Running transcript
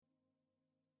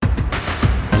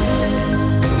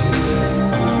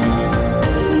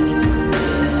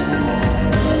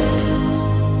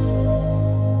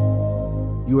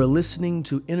You are listening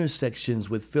to Intersections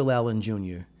with Phil Allen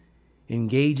Jr.,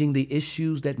 engaging the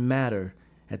issues that matter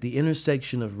at the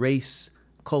intersection of race,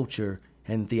 culture,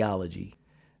 and theology.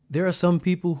 There are some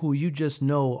people who you just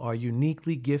know are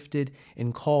uniquely gifted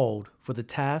and called for the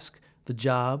task, the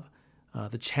job,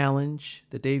 the challenge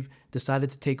that they've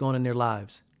decided to take on in their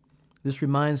lives. This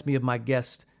reminds me of my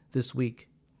guest this week,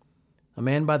 a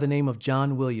man by the name of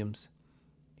John Williams.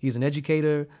 He's an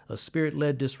educator, a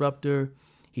spirit-led disruptor.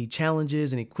 He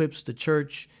challenges and equips the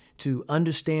church to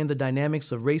understand the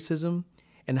dynamics of racism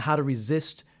and how to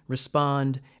resist,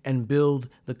 respond, and build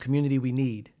the community we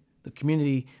need, the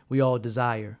community we all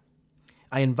desire.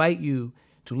 I invite you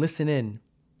to listen in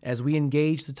as we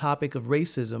engage the topic of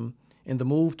racism in the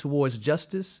move towards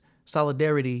justice,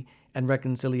 solidarity, and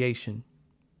reconciliation.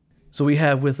 So we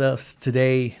have with us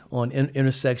today on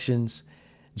Intersections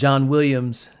John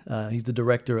Williams. He's the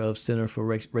director of Center for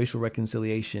Racial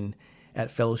Reconciliation at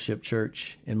Fellowship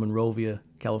Church in Monrovia,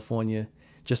 California,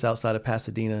 just outside of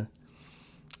Pasadena.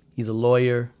 He's a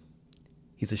lawyer.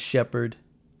 He's a shepherd.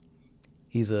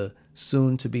 He's a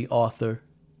soon-to-be author.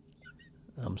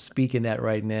 I'm speaking that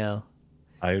right now.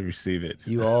 I receive it.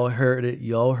 You all heard it.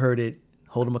 You all heard it.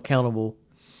 Hold him accountable.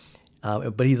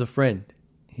 But he's a friend.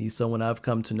 He's someone I've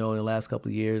come to know in the last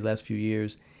few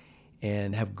years,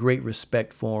 and have great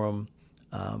respect for him.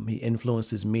 He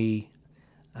influences me.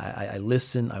 I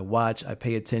listen, I watch, I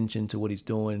pay attention to what he's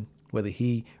doing, whether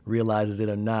he realizes it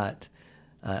or not.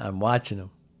 I'm watching him.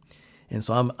 And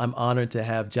so I'm honored to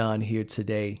have John here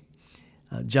today.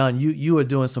 John, you are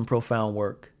doing some profound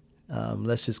work.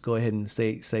 Let's just go ahead and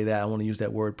say that. I want to use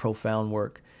that word, profound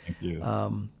work. Thank you.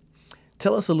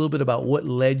 Tell us a little bit about what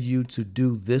led you to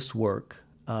do this work,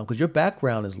 because your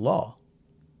background is law.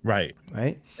 Right.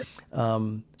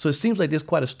 So it seems like there's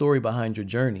quite a story behind your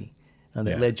journey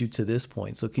that led you to this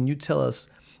point. So can you tell us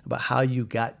about how you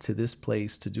got to this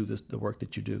place to do the work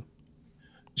that you do?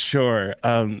 Sure.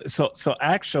 So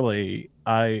actually,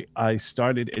 I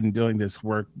started in doing this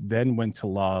work, then went to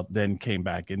law, then came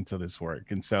back into this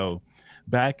work. And so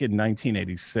back in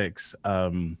 1986,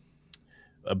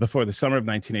 before the summer of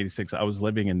 1986, I was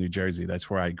living in New Jersey. That's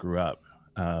where I grew up,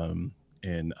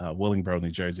 in Willingboro,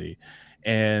 New Jersey.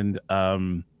 And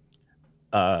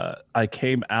I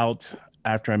came out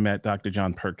after I met Dr.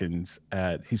 John Perkins.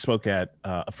 He spoke at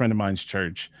a friend of mine's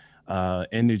church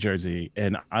in New Jersey,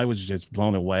 and I was just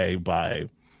blown away by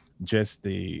just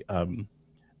I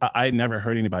had never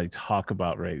heard anybody talk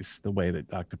about race the way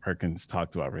that Dr. Perkins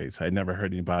talked about race. I had never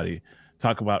heard anybody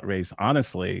talk about race,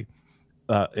 honestly,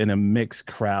 in a mixed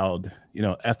crowd,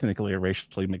 ethnically or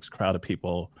racially mixed crowd of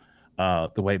people,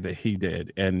 the way that he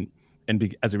did.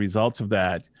 As a result of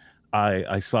that,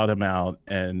 I sought him out,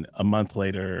 and a month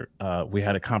later, we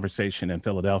had a conversation in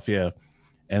Philadelphia.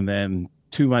 And then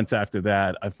 2 months after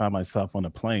that, I found myself on a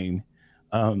plane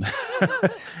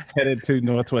headed to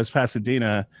Northwest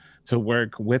Pasadena to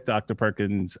work with Dr.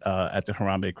 Perkins at the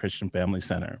Harambe Christian Family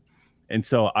Center. And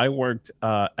so I worked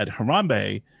at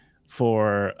Harambe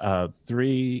for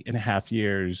 3.5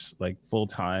 years, like full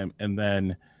time. And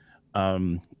then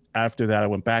after that, I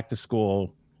went back to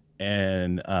school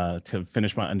and to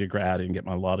finish my undergrad and get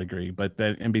my law degree. But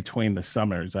then in between the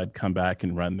summers, I'd come back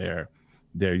and run their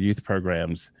youth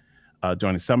programs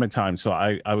during the summertime. So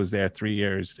I was there 3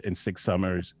 years and 6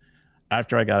 summers.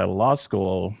 After I got out of law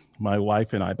school, my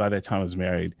wife and I, by that time I was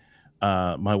married,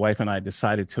 my wife and I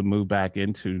decided to move down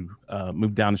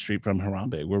the street from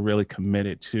Harambe. We're really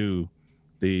committed to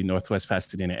the Northwest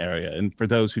Pasadena area. And for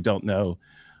those who don't know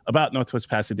about Northwest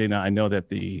Pasadena, I know that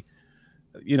the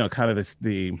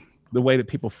way that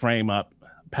people frame up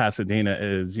Pasadena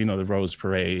is, the Rose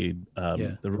Parade,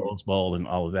 the Rose Bowl, and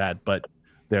all of that. But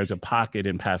there's a pocket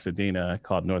in Pasadena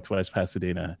called Northwest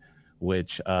Pasadena,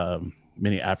 which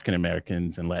many African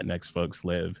Americans and Latinx folks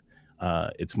live.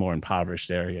 It's more impoverished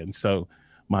area. And so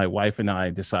my wife and I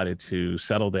decided to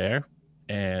settle there,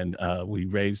 and we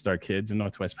raised our kids in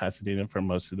Northwest Pasadena for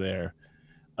most of their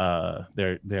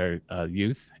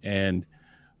youth. And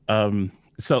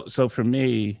so for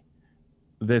me,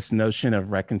 this notion of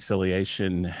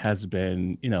reconciliation has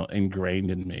been,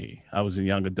 ingrained in me. I was a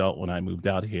young adult when I moved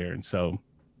out here. And so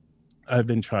I've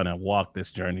been trying to walk this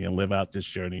journey and live out this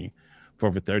journey for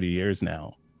over 30 years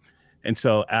now. And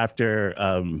so after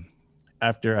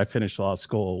I finished law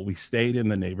school, we stayed in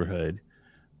the neighborhood,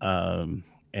 and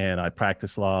I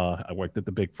practiced law. I worked at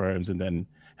the big firms and then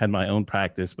had my own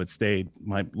practice, but stayed.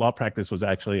 My law practice was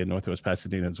actually in Northwest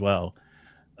Pasadena as well.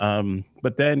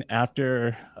 But then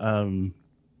after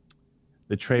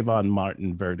the Trayvon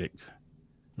Martin verdict,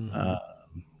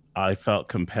 I felt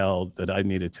compelled that I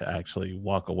needed to actually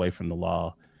walk away from the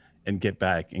law and get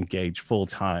back engaged full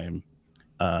time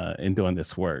in doing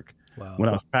this work. Wow. When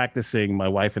I was practicing, my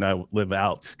wife and I live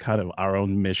out kind of our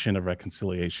own mission of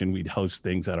reconciliation. We'd host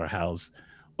things at our house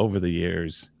over the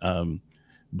years.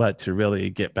 But to really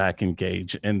get back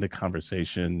engaged in the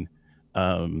conversation,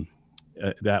 um,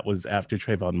 that was after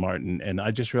Trayvon Martin. And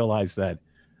I just realized that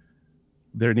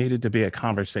there needed to be a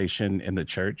conversation in the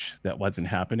church that wasn't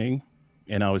happening.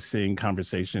 And I was seeing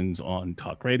conversations on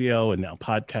talk radio and now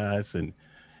podcasts and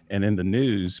in the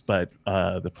news, but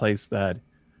the place that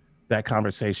that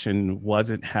conversation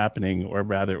wasn't happening, or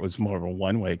rather, it was more of a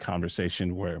one-way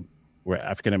conversation where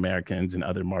African Americans and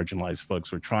other marginalized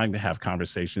folks were trying to have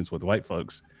conversations with white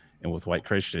folks and with white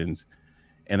Christians,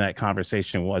 and that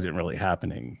conversation wasn't really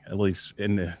happening, at least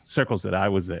in the circles that I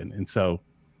was in. And so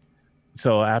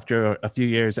after a few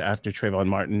years after Trayvon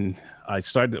Martin,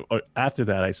 after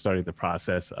that, I started the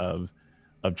process of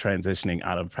transitioning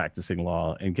out of practicing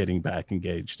law and getting back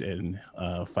engaged in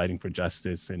fighting for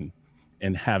justice and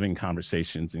having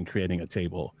conversations and creating a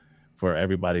table for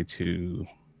everybody to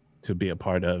be a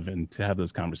part of and to have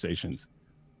those conversations.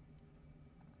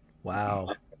 Wow.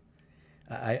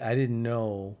 I didn't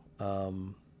know.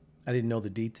 I didn't know the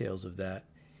details of that,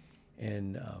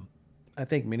 and I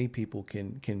think many people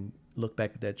can look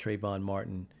back at that Trayvon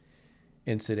Martin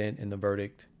incident and the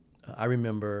verdict. I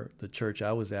remember the church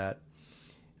I was at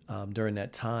during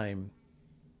that time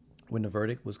when the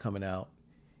verdict was coming out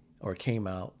or came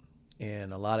out,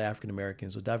 and a lot of African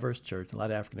Americans, a diverse church, a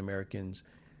lot of African Americans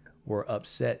were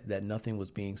upset that nothing was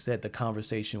being said. The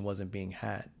conversation wasn't being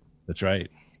had. That's right.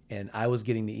 And I was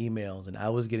getting the emails, and I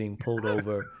was getting pulled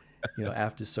over,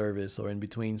 after service or in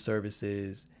between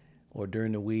services or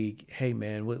during the week. Hey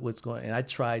man, what's going on? And I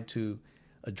tried to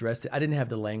address it. I didn't have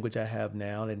the language I have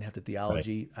now. I didn't have the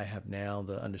theology I have now,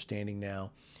 the understanding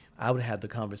now. I would have the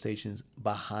conversations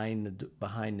behind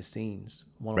the scenes,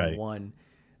 one-on-one.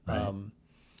 Right.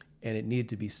 And it needed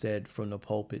to be said from the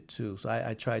pulpit too. So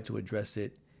I tried to address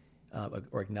it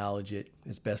or acknowledge it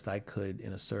as best I could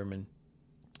in a sermon.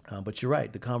 But you're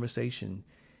right, the conversation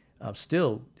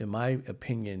still, in my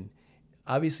opinion,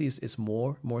 obviously it's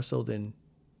more so than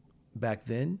back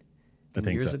then, than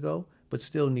years ago, but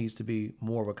still needs to be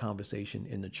more of a conversation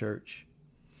in the church.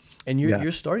 And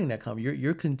you're starting that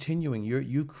you're continuing.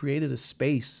 You created a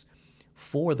space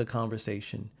for the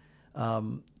conversation.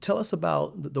 Tell us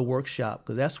about the workshop,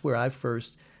 because that's where I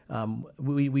first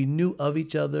we knew of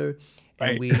each other,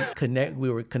 and Right. we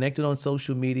were connected on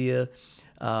social media,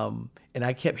 and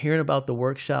I kept hearing about the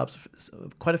workshops.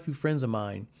 Quite a few friends of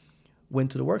mine went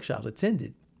to the workshops,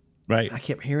 attended. Right. I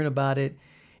kept hearing about it,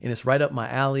 and it's right up my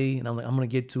alley. And I'm like, I'm gonna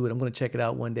get to it. I'm gonna check it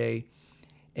out one day.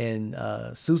 And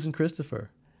Susan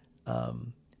Christopher Yeah.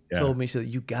 told me, she said,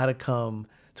 you gotta come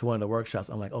to one of the workshops.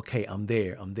 I'm like, okay, I'm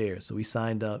there. So we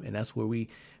signed up, and that's where we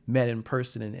met in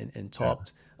person and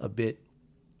talked a bit.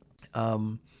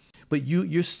 But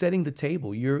you're setting the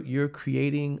table. You're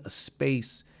creating a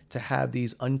space to have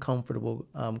these uncomfortable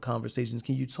conversations.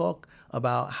 Can you talk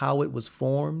about how it was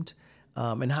formed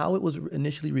and how it was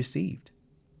initially received?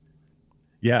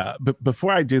 Yeah, but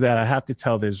before I do that, I have to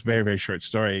tell this very, very short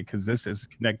story because this is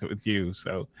connected with you.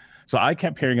 So I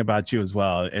kept hearing about you as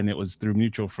well, and it was through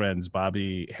mutual friends,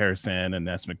 Bobby Harrison and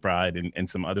Ness McBride, and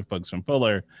some other folks from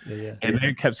Fuller, Yeah. and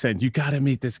they kept saying, "You got to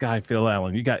meet this guy, Phil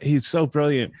Allen. He's so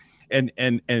brilliant."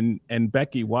 And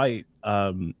Becky White,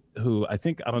 who I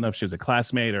don't know if she was a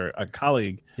classmate or a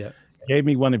colleague, Yeah. gave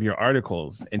me one of your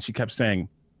articles, and she kept saying,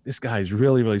 "This guy is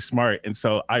really, really smart." And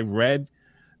so I read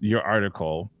your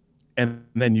article, and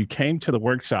then you came to the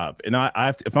workshop, and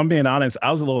if I'm being honest,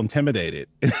 I was a little intimidated.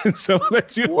 So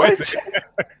that you went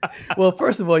What? Well,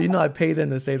 first of all, I pay them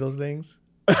to say those things.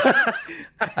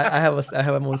 I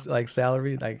have almost like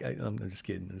salary. Like I'm just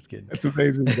kidding. I'm just kidding. That's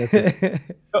amazing.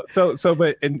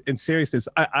 But in seriousness,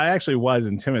 I actually was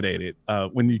intimidated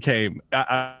when you came.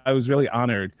 I was really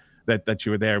honored that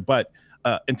you were there. But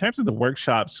in terms of the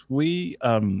workshops,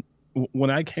 when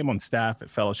I came on staff at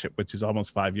Fellowship, which is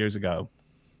almost 5 years ago,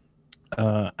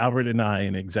 Albert and I,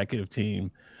 an executive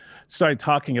team, started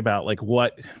talking about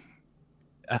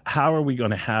how are we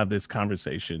going to have this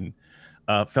conversation?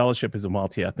 Fellowship is a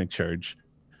multi-ethnic church.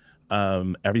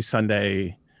 Every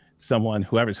Sunday,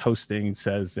 whoever's hosting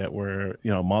says that we're,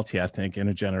 multi-ethnic,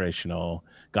 intergenerational,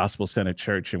 gospel-centered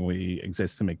church, and we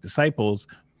exist to make disciples.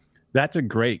 That's a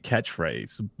great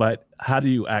catchphrase, but how do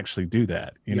you actually do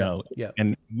that? Yeah.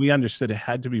 And we understood it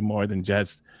had to be more than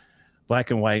just Black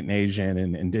and white and Asian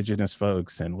and indigenous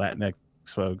folks and Latinx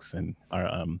folks and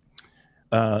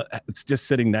it's just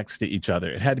sitting next to each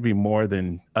other. It had to be more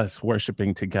than us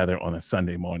worshiping together on a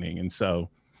Sunday morning. And so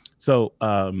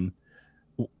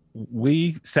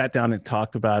we sat down and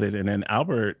talked about it. And then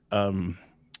Albert,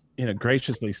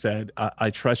 graciously said, I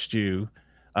trust you.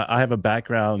 I have a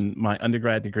background, my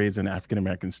undergrad degree is in African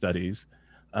American studies.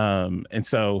 And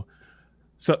so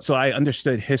I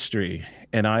understood history,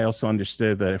 and I also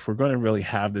understood that if we're going to really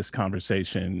have this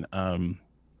conversation,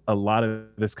 a lot of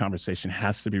this conversation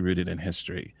has to be rooted in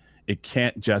history. It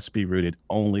can't just be rooted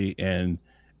only in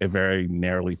a very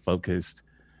narrowly focused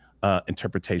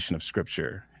interpretation of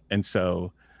scripture. And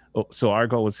so our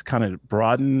goal was to kind of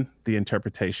broaden the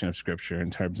interpretation of scripture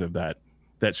in terms of that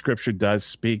scripture does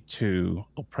speak to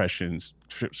oppressions,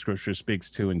 scripture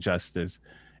speaks to injustice,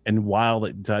 and while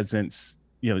it doesn't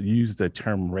use the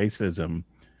term racism,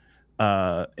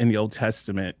 in the Old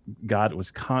Testament, God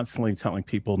was constantly telling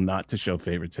people not to show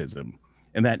favoritism.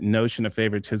 And that notion of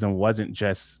favoritism wasn't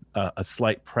just a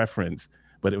slight preference,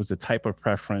 but it was a type of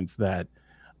preference that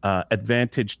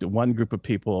advantaged one group of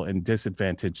people and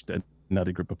disadvantaged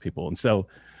another group of people. And so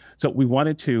we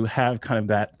wanted to have kind of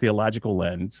that theological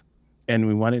lens, and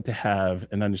we wanted to have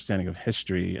an understanding of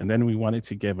history, and then we wanted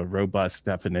to give a robust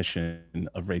definition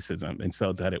of racism, and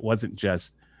so that it wasn't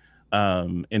just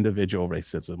individual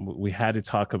racism. We had to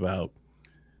talk about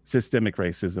systemic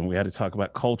racism. We had to talk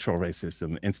about cultural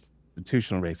racism,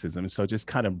 institutional racism. And so just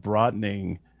kind of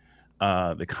broadening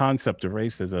the concept of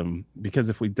racism, because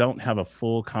if we don't have a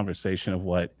full conversation of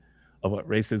what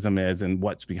racism is and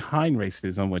what's behind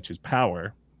racism, which is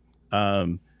power,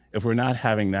 if we're not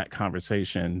having that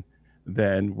conversation,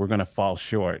 then we're going to fall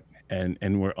short,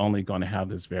 and we're only going to have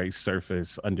this very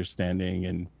surface understanding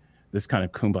and this kind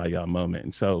of kumbaya moment.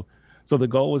 And so the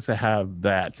goal was to have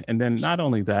that. And then not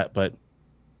only that, but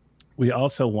we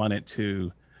also wanted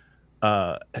to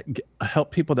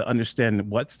help people to understand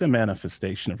what's the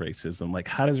manifestation of racism. Like,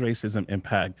 how does racism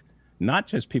impact not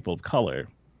just people of color,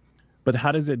 but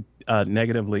how does it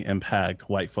negatively impact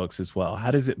white folks as well?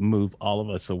 How does it move all of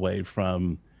us away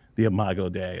from the imago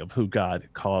Dei of who God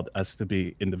called us to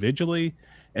be individually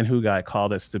and who God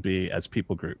called us to be as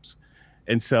people groups?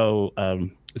 And so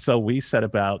we set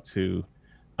about to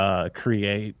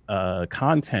create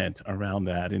content around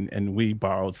that, and we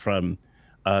borrowed from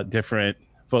different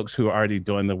folks who are already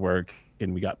doing the work,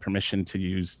 and we got permission to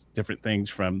use different things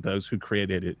from those who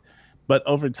created it. But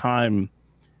over time,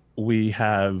 we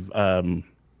have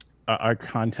our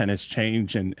content has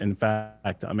changed, and in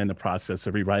fact, I'm in the process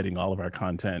of rewriting all of our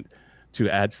content to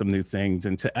add some new things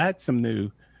and to add some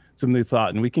new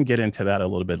thought, and we can get into that a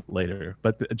little bit later.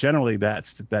 But generally,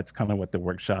 that's kind of what the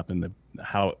workshop and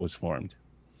how it was formed.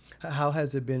 How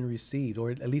has it been received,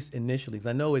 or at least initially? Because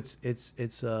I know it's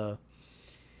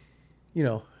you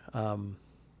know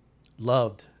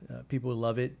loved. People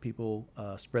love it. People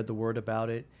spread the word about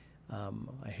it.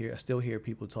 I still hear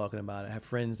people talking about it. I have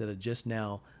friends that are just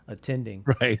now attending.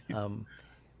 Right.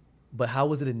 But how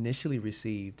was it initially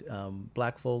received?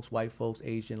 Black folks, white folks,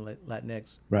 Asian,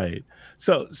 Latinx. Right.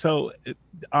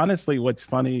 Honestly, what's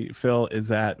funny, Phil, is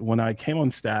that when I came on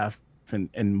staff,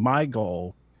 and my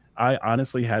goal, I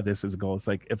honestly had this as a goal. It's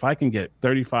like, if I can get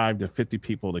 35 to 50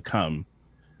 people to come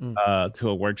to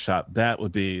a workshop, that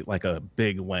would be like a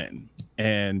big win.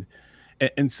 And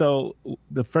so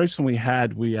the first one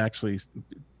we actually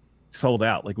sold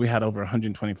out. Like, we had over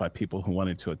 125 people who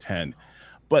wanted to attend.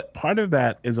 But part of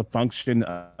that is a function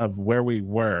of where we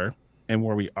were and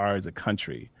where we are as a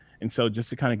country. And so just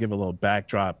to kind of give a little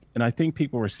backdrop, and I think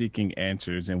people were seeking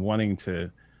answers and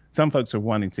some folks are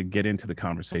wanting to get into the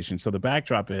conversation. So the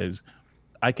backdrop is,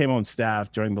 I came on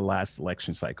staff during the last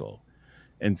election cycle.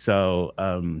 And so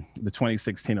the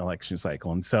 2016 election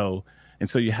cycle. And so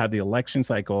you had the election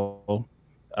cycle,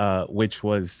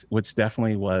 which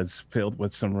definitely was filled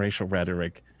with some racial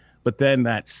rhetoric. But then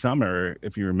that summer,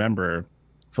 if you remember,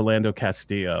 Philando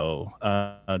Castillo,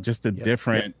 just the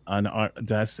different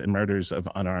deaths and murders of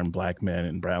unarmed Black men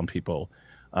and brown people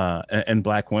and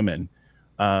Black women.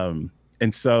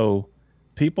 And so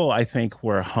people, I think,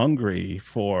 were hungry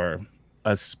for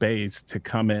a space to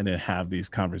come in and have these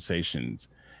conversations,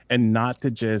 and not to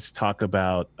just talk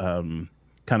about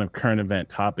kind of current event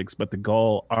topics, but the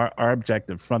goal, our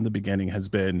objective from the beginning has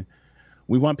been,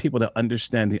 we want people to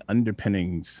understand the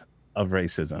underpinnings of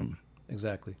racism.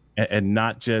 Exactly. And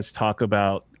not just talk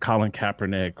about Colin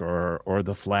Kaepernick or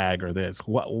the flag or this.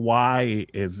 Why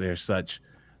is there such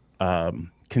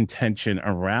contention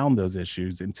around those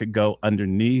issues, and to go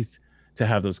underneath to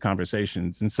have those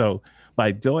conversations? And so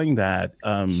by doing that,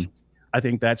 I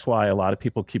think that's why a lot of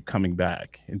people keep coming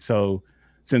back. And so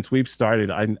since we've started,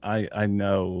 I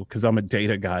know, because I'm a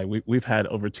data guy, we've had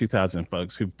over 2,000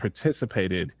 folks who've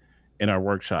participated in our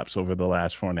workshops over the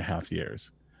last 4.5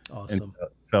 years. Awesome. And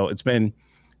so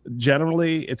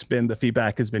the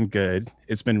feedback has been good.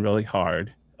 It's been really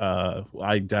hard.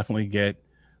 I definitely get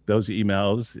those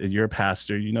emails. You're a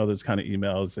pastor, you know those kind of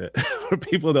emails that where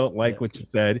people don't Yeah, like what you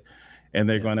said, and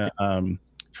they're yeah, going to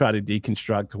try to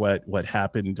deconstruct what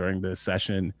happened during the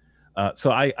session.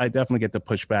 So I definitely get the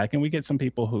pushback, and we get some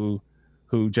people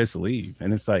who just leave,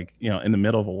 and it's like, you know, in the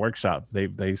middle of a workshop,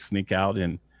 they sneak out,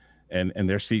 and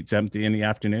their seat's empty in the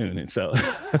afternoon, and so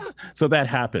so that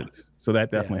happens. So that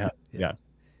yeah, definitely happens. yeah. Yeah.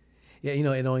 Yeah, you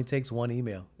know, it only takes one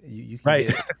email. You can Right.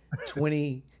 get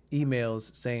 20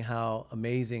 emails saying how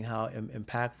amazing, how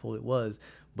impactful it was.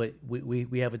 But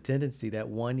we have a tendency that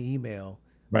one email,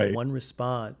 that Right. one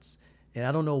response, and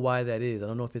I don't know why that is. I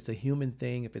don't know if it's a human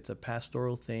thing, if it's a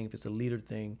pastoral thing, if it's a leader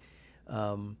thing.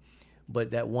 Um,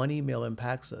 but that one email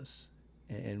impacts us.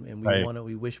 And Right.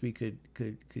 we wish we could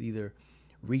either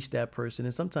reach that person.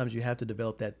 And sometimes you have to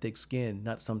develop that thick skin,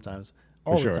 not sometimes,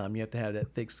 For all the sure. time. You have to have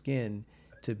that thick skin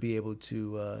to be able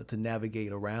to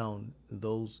navigate around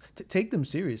those, to take them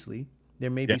seriously. There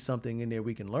may Yeah. be something in there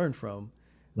we can learn from,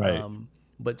 Right.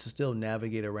 but to still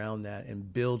navigate around that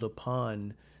and build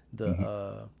upon the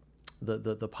Hmm.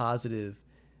 the positive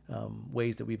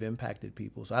ways that we've impacted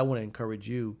people. So I want to encourage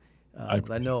you, I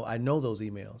because I know those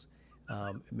emails.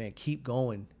 Man, keep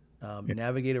going. Yeah.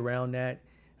 Navigate around that.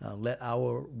 Let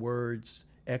our words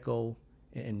echo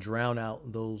and drown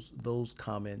out those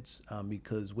comments,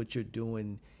 because what you're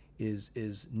doing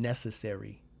is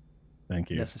necessary. Thank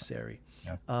you. Necessary.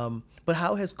 Yeah. But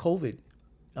how has COVID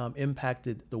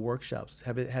impacted the workshops?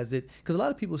 Has it? Because a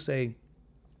lot of people say,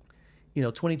 you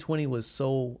know, 2020 was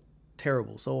so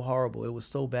terrible, so horrible. It was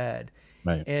so bad,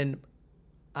 Right. and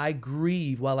I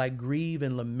grieve. While I grieve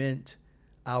and lament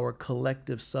our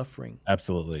collective suffering,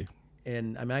 Absolutely.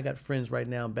 and I mean, I got friends right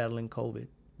now battling COVID.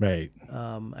 Right.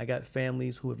 I got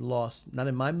families who have lost, not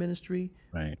in my ministry,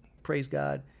 Right. praise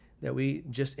God, that we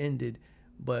just ended,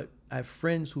 but I have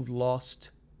friends who've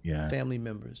lost Yeah. family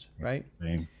members, right?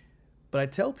 Same. But I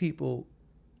tell people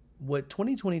what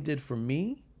 2020 did for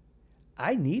me,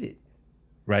 I need it.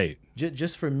 Right.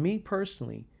 Just for me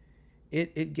personally,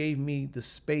 it gave me the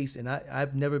space, and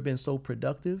I've never been so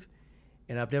productive,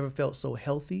 and I've never felt so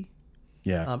healthy,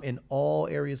 Yeah. in all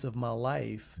areas of my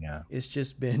life. Yeah. It's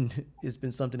just been it's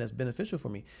been something that's beneficial for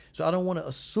me. So I don't want to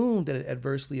assume that it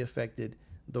adversely affected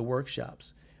the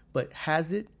workshops, but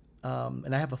has it?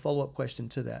 And I have a follow up question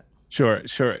to that. Sure.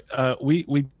 Sure.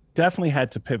 We definitely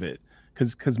had to pivot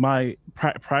because my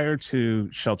prior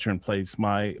to shelter in place,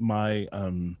 my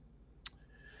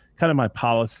kind of my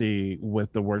policy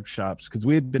with the workshops, because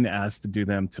we had been asked to do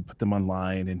them, to put them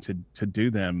online and to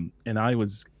do them, and I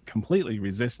was completely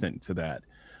resistant to that.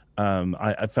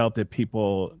 I felt that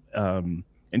people, and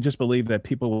just believe that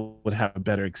people would have a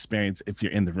better experience if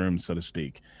you're in the room, so to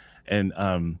speak, and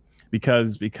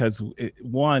because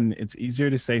one, it's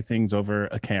easier to say things over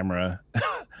a camera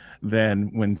than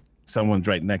when someone's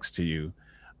right next to you.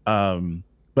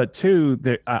 But two,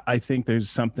 I think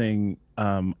there's something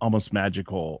almost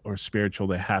magical or spiritual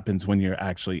that happens when you're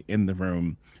actually in the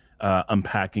room,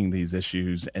 unpacking these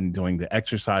issues and doing the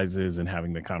exercises and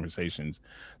having the conversations.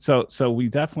 So we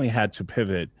definitely had to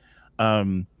pivot,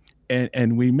 um,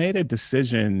 and we made a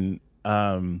decision.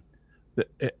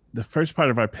 The first part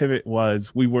of our pivot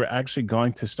was we were actually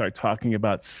going to start talking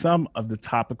about some of the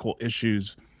topical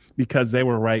issues because they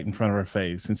were right in front of our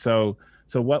face. And so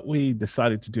what we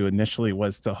decided to do initially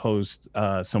was to host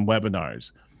some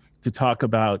webinars to talk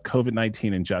about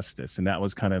COVID-19 and justice, and that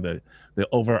was kind of the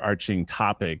overarching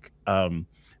topic.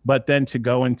 But then to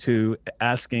go into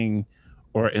asking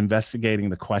or investigating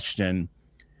the question,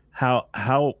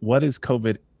 how what is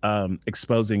COVID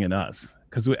exposing in us?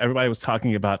 Because everybody was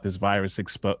talking about this virus,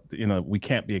 we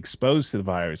can't be exposed to the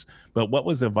virus, but what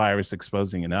was the virus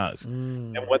exposing in us?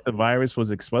 And what the virus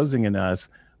was exposing in us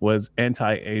was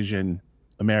anti-Asian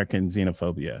American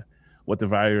xenophobia. What the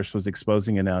virus was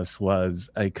exposing in us was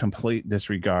a complete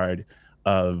disregard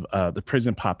of the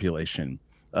prison population.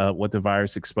 What the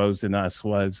virus exposed in us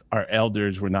was our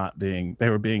elders they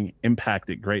were being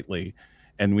impacted greatly,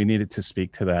 and we needed to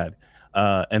speak to that.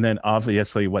 And then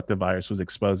obviously what the virus was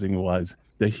exposing was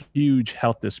the huge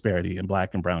health disparity in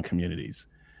Black and Brown communities.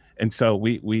 And so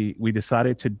we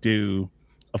decided to do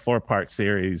a 4-part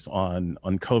series on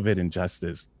COVID and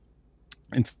justice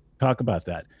and talk about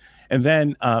that. And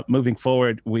then moving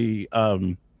forward, we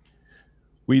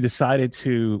decided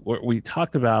to, or we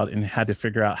talked about and had to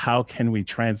figure out how can we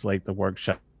translate the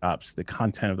workshops, the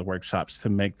content of the workshops, to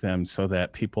make them so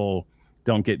that people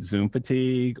don't get Zoom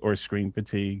fatigue or screen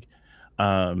fatigue.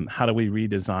 How do we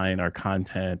redesign our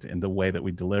content and the way that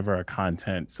we deliver our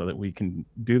content so that we can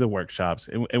do the workshops?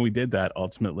 And we did that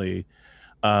ultimately.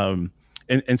 And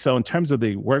so in terms of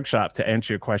the workshop, to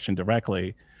answer your question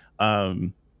directly,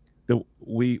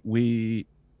 we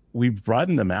we've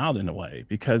broadened them out in a way,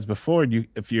 because before,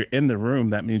 if you're in the room,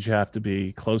 that means you have to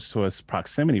be close to us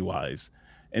proximity wise.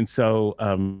 And so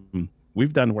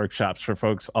we've done workshops for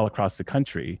folks all across the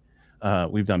country.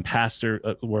 We've done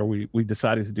where we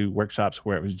decided to do workshops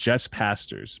where it was just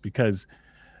pastors, because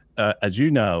as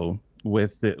you know,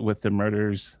 with the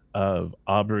murders of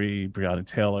Aubrey, Breonna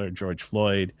Taylor, George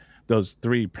Floyd, those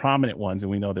three prominent ones, and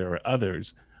we know there were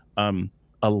others,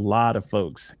 a lot of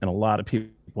folks and a lot of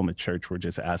people in the church were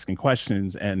just asking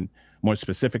questions. And more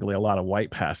specifically, a lot of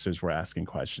white pastors were asking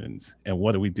questions. And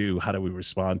what do we do? How do we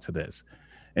respond to this?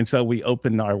 And so we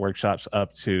opened our workshops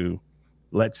up to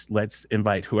let's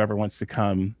invite whoever wants to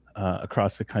come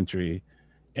across the country,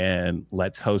 and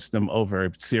let's host them over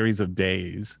a series of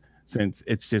days, since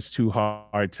it's just too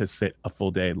hard to sit a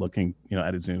full day looking,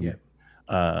 at a Zoom,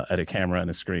 at a camera and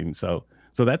a screen. So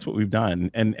that's what we've done,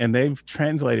 and they've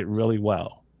translated really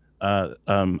well.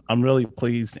 I'm really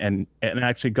pleased, and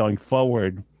actually going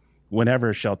forward,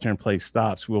 whenever shelter in place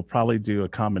stops, we'll probably do a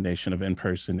combination of in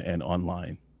person and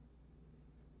online.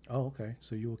 Oh, okay.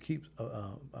 So you'll keep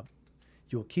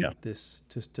this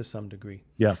to some degree.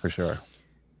 Yeah, for sure.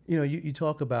 You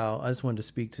talk about, I just wanted to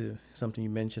speak to something you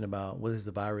mentioned about what is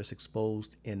the virus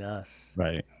exposed in us.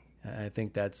 Right. I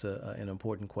think that's an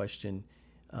important question.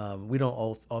 We don't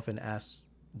often ask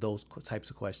those types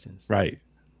of questions. Right.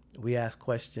 We ask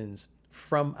questions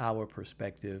from our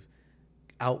perspective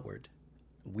outward.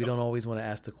 We don't always want to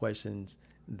ask the questions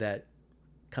that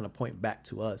kind of point back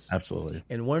to us. Absolutely.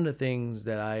 And one of the things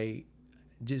that it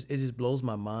just blows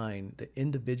my mind, the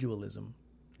individualism.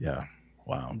 Yeah.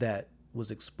 Wow. That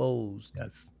was exposed,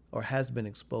 yes, or has been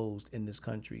exposed in this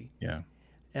country. Yeah.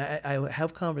 I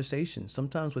have conversations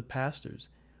sometimes with pastors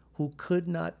who could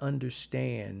not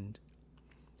understand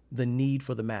the need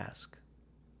for the mask,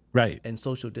 right, and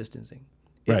social distancing.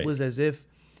 Right. It was as if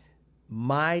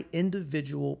my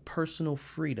individual personal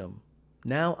freedom,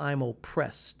 now I'm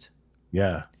oppressed.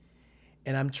 Yeah.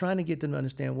 And I'm trying to get them to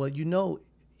understand, well,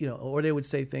 or they would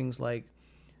say things like,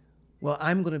 well,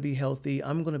 I'm going to be healthy,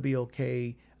 I'm going to be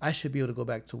okay, I should be able to go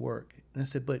back to work. And I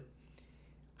said, but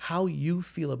how you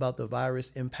feel about the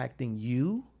virus impacting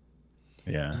you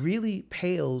really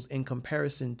pales in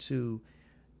comparison to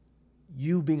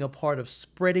you being a part of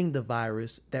spreading the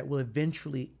virus that will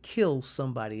eventually kill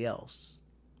somebody else.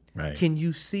 Right. Can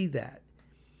you see that?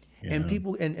 Yeah. And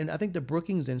people, and I think the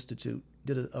Brookings Institute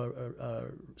did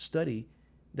a study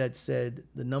that said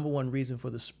the number one reason for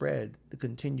the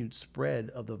continued spread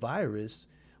of the virus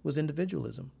was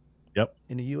individualism. Yep.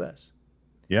 In the U.S.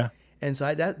 Yeah. And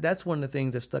so that's one of the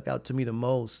things that stuck out to me the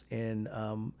most. And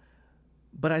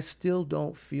but I still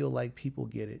don't feel like people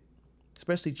get it,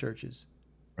 especially churches.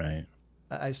 Right.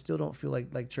 I still don't feel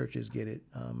like churches get it.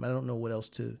 I don't know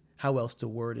how else to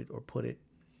word it or put it.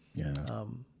 Yeah.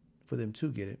 For them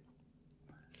to get it.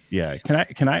 Yeah.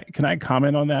 Can I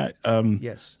comment on that?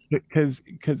 Yes. Because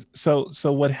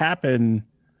so what happened?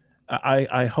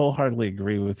 I wholeheartedly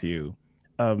agree with you.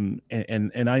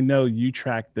 And I know you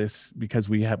track this because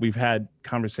we've had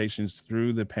conversations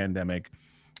through the pandemic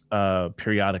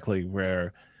periodically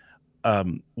where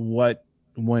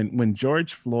when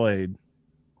George Floyd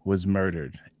was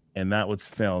murdered, and that was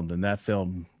filmed, and that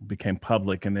film became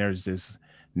public, and there's this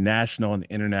national and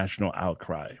international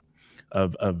outcry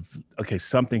of okay,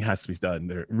 something has to be done.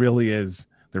 There really is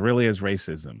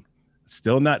racism.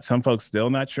 Some folks still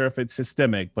not sure if it's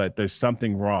systemic, but there's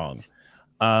something wrong.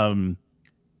 I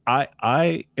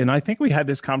think we had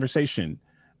this conversation.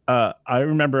 I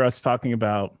remember us talking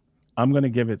about, I'm going to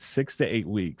give it 6 to 8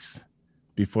 weeks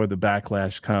before the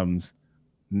backlash comes,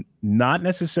 not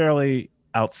necessarily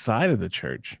outside of the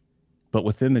church, but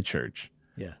within the church.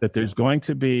 Yeah. That there's going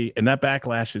to be, and that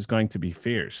backlash is going to be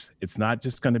fierce. It's not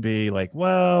just going to be like,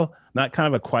 well, not kind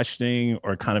of a questioning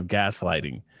or kind of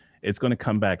gaslighting. It's going to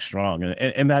come back strong.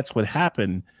 And that's what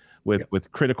happened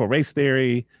with critical race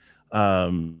theory,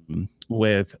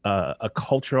 with a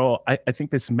cultural, I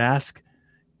think this mask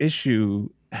issue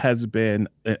has been,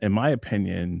 in my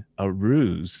opinion, a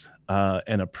ruse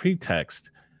and a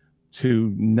pretext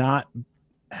to not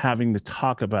having to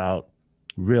talk about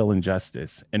real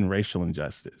injustice and racial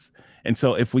injustice. And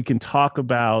so if we can talk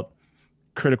about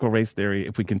critical race theory,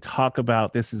 if we can talk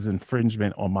about this is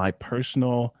infringement on my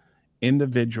personal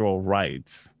individual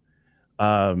rights,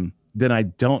 then I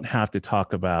don't have to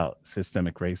talk about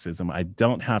systemic racism. I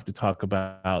don't have to talk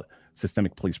about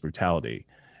systemic police brutality.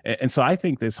 And so I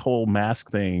think this whole mask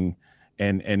thing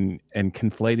and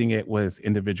conflating it with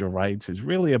individual rights is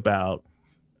really about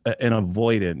an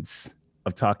avoidance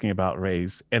of talking about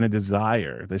race and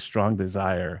the strong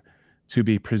desire to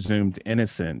be presumed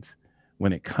innocent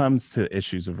when it comes to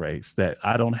issues of race that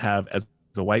I don't have as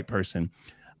a white person,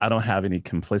 I don't have any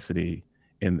complicity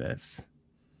in this.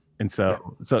 And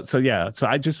Yeah, so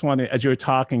I just wanted, as you were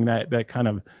talking, that kind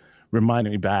of reminded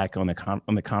me back on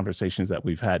the conversations that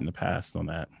we've had in the past on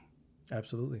that.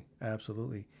 absolutely,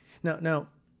 absolutely. Now,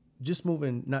 just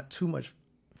moving not too much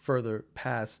further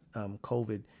past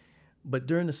COVID, but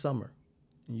during the summer,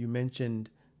 you mentioned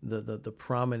the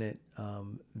prominent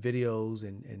videos,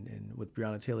 and with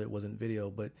Breonna Taylor, it wasn't video,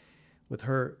 but with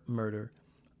her murder.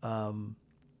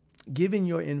 Given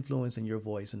your influence and your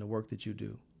voice and the work that you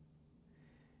do,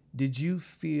 did you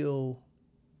feel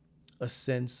a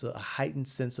heightened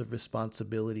sense of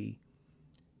responsibility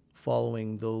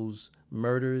following those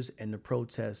murders and the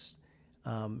protests?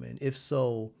 And if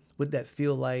so, what that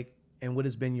feel like, and what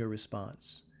has been your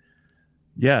response?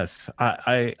 Yes,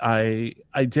 I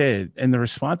did, and the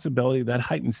responsibility, that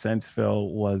heightened sense, Phil,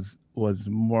 was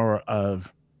more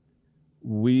of,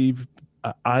 we've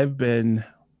I've been,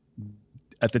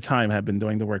 at the time, had been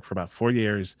doing the work for about 4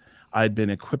 years. I'd been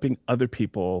equipping other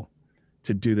people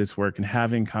to do this work and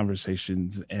having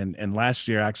conversations. And last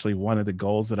year, actually, one of the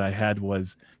goals that I had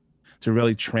was to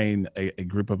really train a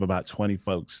group of about 20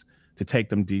 folks, to take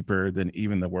them deeper than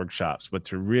even the workshops, but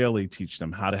to really teach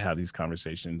them how to have these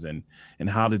conversations and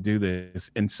how to do this.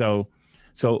 And so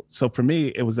for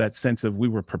me, it was that sense of, we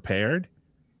were prepared.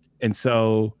 And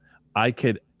so I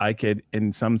could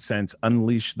in some sense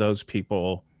unleash those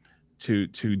people to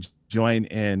join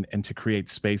in and to create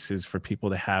spaces for people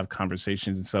to have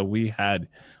conversations. And so we had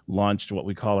launched what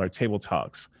we call our table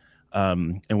talks.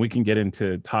 And we can get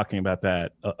into talking about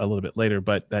that a little bit later,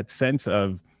 but that sense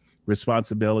of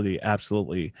responsibility,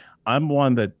 absolutely. I'm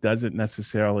one that doesn't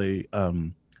necessarily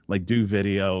like do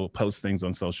video, post things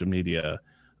on social media.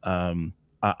 I'm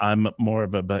more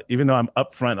of a, but even though I'm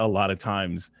upfront a lot of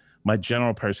times, my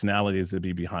general personality is to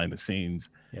be behind the scenes.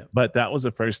 Yeah. But that was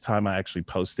the first time I actually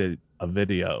posted a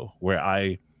video where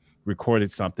I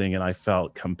recorded something and I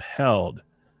felt compelled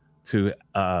to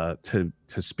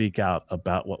speak out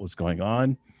about what was going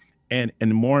on, and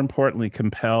more importantly,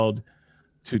 compelled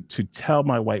to tell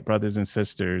my white brothers and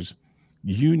sisters,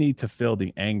 you need to feel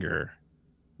the anger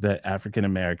that African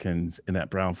Americans and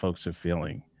that brown folks are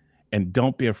feeling, and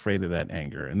don't be afraid of that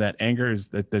anger. And that anger is,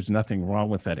 that there's nothing wrong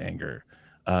with that anger.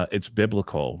 It's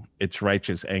biblical, it's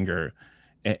righteous anger.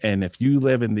 And if you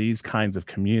live in these kinds of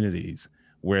communities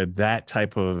where that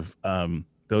type of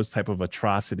those type of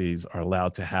atrocities are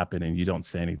allowed to happen and you don't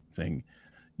say anything,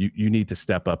 you need to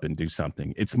step up and do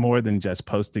something. It's more than just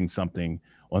posting something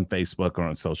on Facebook or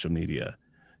on social media.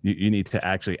 You need to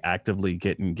actually actively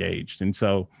get engaged. And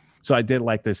so I did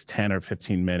like this 10 or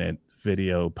 15 minute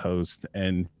video post,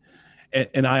 and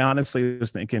I honestly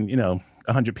was thinking,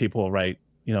 100 people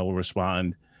will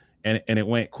respond, and it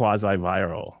went quasi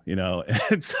viral,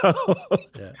 and so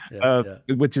Yeah, yeah,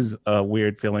 yeah. which is a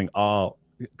weird feeling, all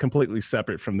completely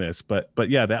separate from this, but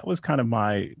yeah, that was kind of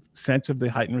my sense of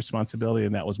the heightened responsibility,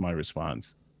 and that was my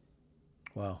response.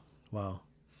 Wow, wow.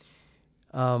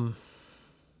 Um,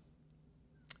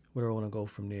 where do I want to go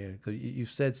from there? Because you've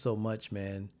said so much,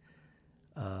 man.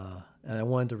 And I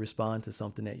wanted to respond to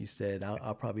something that you said.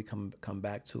 I'll probably come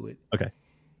back to it. Okay.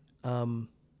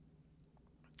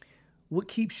 What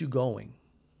keeps you going?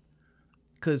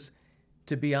 Because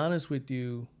to be honest with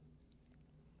you,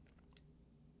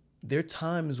 there are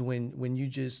times when you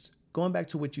just, going back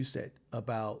to what you said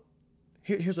about,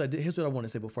 here's what I want to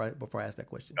say before I ask that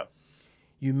question. Yeah.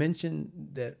 You mentioned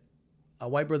that our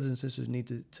white brothers and sisters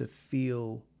need to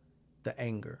feel the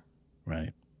anger.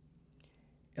 Right.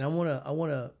 And I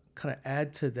want to kind of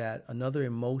add to that another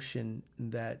emotion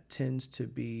that tends to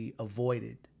be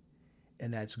avoided,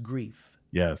 and that's grief.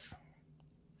 Yes.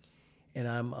 And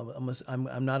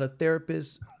I'm not a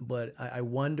therapist, but I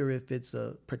wonder if it's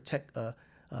a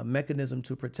mechanism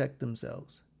to protect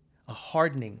themselves, a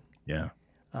hardening, Yeah.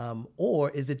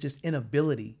 or is it just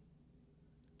inability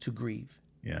to grieve?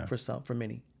 Yeah. For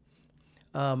many,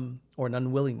 or an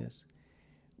unwillingness,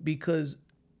 because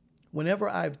whenever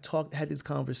I've had these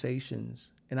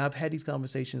conversations, and I've had these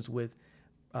conversations with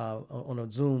on a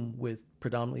Zoom with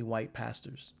predominantly white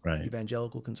pastors, Right.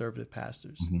 evangelical conservative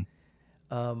pastors,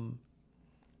 Mm-hmm.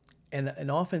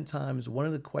 and oftentimes one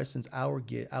of the questions I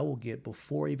will get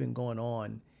before even going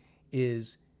on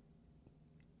is,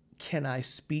 can I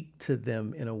speak to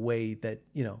them in a way that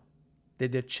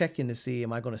that they're checking to see,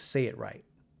 am I going to say it right?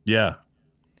 Yeah.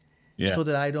 Yeah. So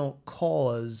that I don't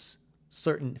cause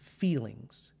certain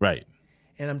feelings. Right.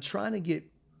 And I'm trying to get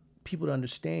people to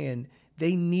understand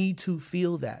they need to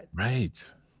feel that.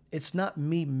 Right. It's not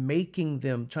me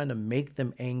trying to make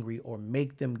them angry or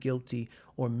make them guilty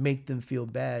or make them feel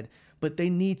bad, but they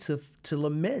need to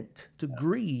lament, to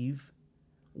grieve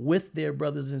with their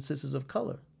brothers and sisters of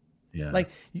color. Yeah. Like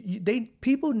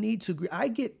people need to. I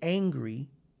get angry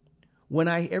when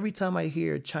every time I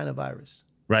hear China virus,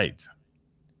 Right.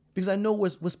 because I know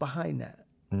what's behind that,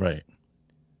 Right.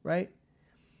 right?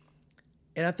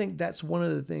 And I think that's one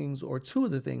of the things, or two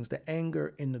of the things, the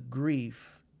anger and the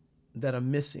grief that are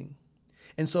missing.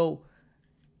 And so,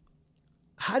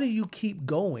 how do you keep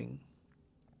going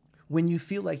when you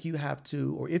feel like you have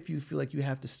to, or if you feel like you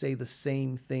have to say the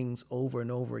same things over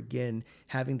and over again,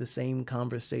 having the same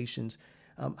conversations?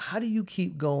 How do you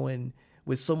keep going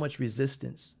with so much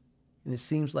resistance? And it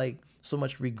seems like so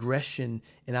much regression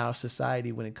in our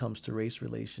society when it comes to race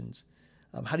relations.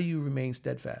 How do you remain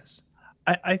steadfast?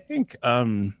 I think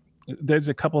there's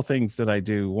a couple things that I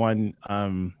do. One,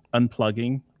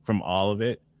 unplugging from all of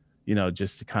it,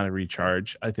 just to kind of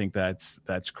recharge. I think that's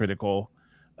critical.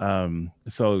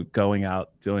 So going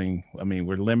out doing, I mean,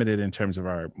 we're limited in terms of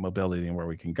our mobility and where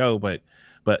we can go, but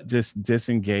just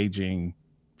disengaging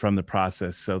from the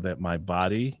process so that my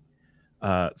body,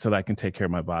 so that I can take care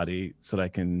of my body, so that I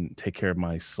can take care of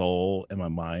my soul and my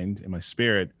mind and my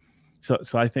spirit. So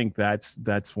I think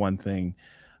that's one thing.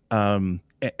 And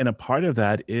a part of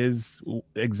that is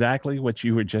exactly what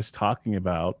you were just talking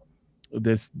about,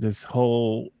 this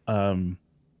whole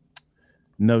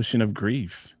notion of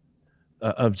grief,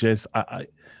 of just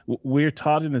we're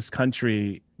taught in this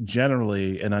country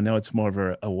generally, and I know it's more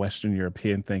of a Western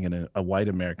European thing and a white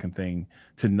American thing,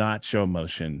 to not show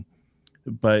emotion,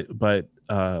 but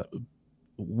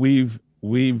we've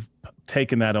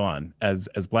taken that on as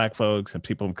Black folks and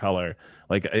people of color.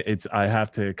 Like, I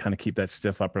have to kind of keep that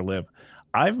stiff upper lip.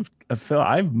 I've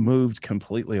moved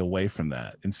completely away from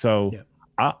that, and so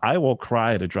Yeah, I will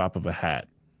cry at a drop of a hat,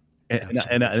 and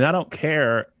absolutely. I don't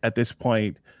care at this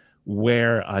point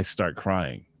where I start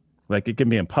crying. Like, it can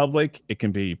be in public, it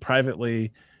can be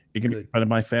privately, it can be in Good. front of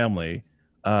my family.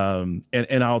 And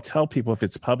I'll tell people, if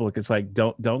it's public, it's like,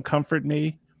 don't comfort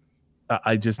me.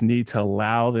 I just need to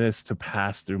allow this to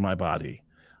pass through my body.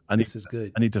 I need This is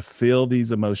good. I need to feel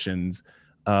these emotions.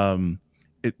 Um,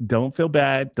 don't feel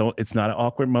bad. Don't. It's not an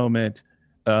awkward moment.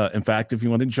 In fact, if you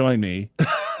want to join me,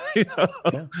 you know,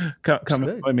 Yeah, it's come and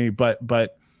good. join me. But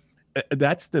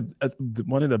that's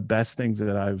one of the best things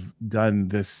that I've done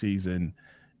this season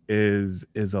is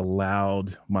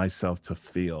allowed myself to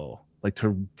feel, like,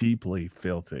 to deeply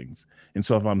feel things. And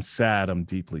so if I'm sad, I'm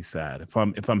deeply sad. If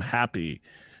I'm happy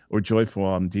or joyful,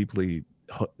 I'm deeply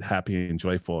happy and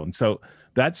joyful. And so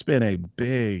that's been a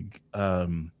big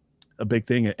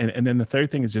thing. And then the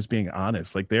third thing is just being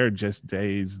honest. Like, there are just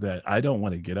days that I don't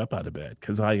want to get up out of bed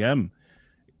because I am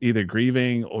either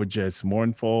grieving or just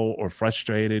mournful or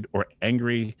frustrated or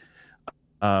angry,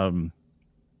 um,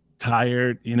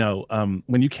 tired.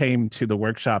 When you came to the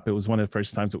workshop, it was one of the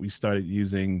first times that we started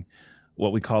using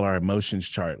what we call our emotions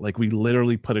chart. Like, we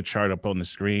literally put a chart up on the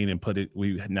screen and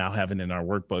we now have it in our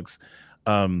workbooks.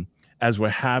 Um, as we're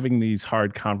having these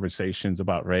hard conversations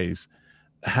about race,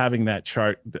 having that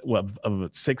chart of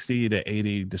 60 to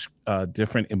 80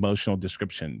 different emotional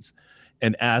descriptions,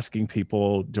 and asking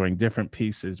people during different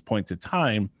pieces, points of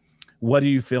time, what are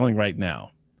you feeling right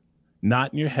now?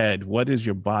 Not in your head, what is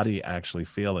your body actually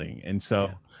feeling? And so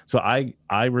Yeah, so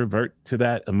I revert to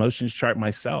that emotions chart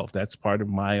myself. That's part of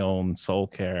my own soul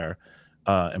care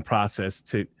and process,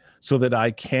 so that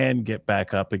I can get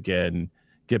back up again,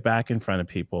 get back in front of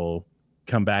people,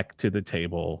 come back to the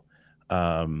table,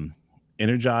 um,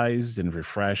 energized and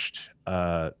refreshed,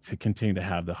 to continue to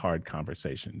have the hard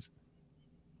conversations.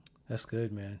 that's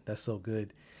good, man. That's so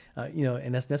good.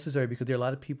 And that's necessary because there are a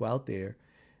lot of people out there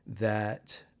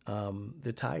that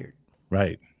they're tired.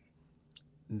 Right.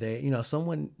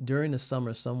 Someone during the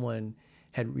summer, someone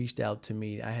had reached out to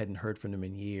me. I hadn't heard from them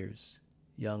in years,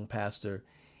 young pastor,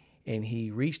 and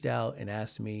he reached out and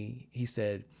asked me. He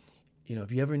said,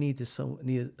 if you ever need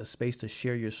a space to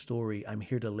share your story, I'm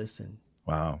here to listen.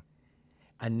 Wow.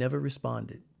 I never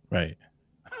responded Right.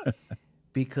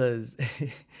 because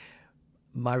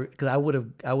because I would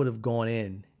have gone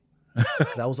in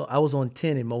because I was on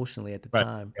 10 emotionally at the Right.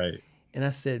 time, Right. and I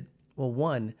said, well,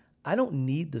 one, I don't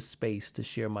need the space to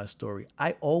share my story.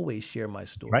 I always share my Right.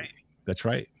 story, That's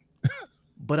right.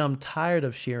 but I'm tired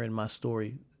of sharing my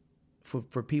story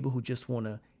for people who just want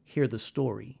to hear the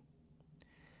story.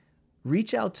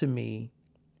 Reach out to me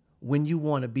when you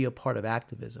want to be a part of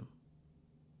activism,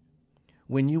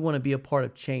 when you want to be a part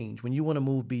of change, when you want to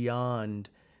move beyond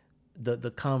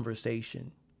the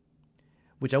conversation,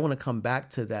 which I want to come back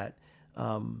to that,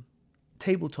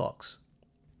 table talks.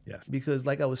 Yes. Because,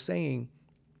 like I was saying,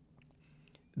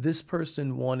 this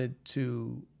person wanted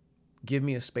to give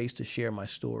me a space to share my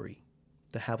story,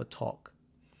 to have a talk.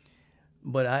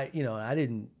 But I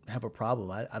didn't have a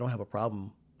problem. I don't have a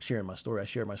problem sharing my story. I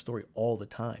share my story all the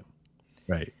time.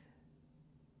 Right.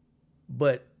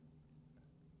 But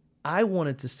I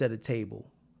wanted to set a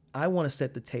table. I want to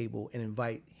set the table and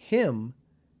invite him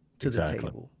to the Exactly.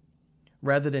 table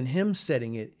rather than him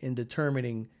setting it and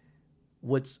determining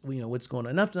what's going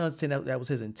on. Not saying that was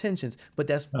his intentions, but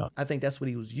Oh, I think that's what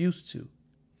he was used to.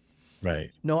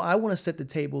 right. No, I want to set the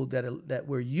table that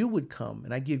where you would come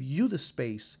and I give you the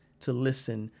space to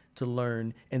listen, to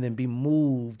learn, and then be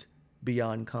moved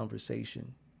beyond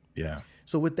conversation. Yeah.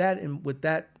 So with that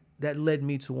led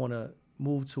me to want to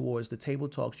move towards the table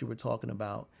talks you were talking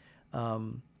about.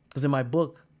 Because in my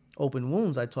book, Open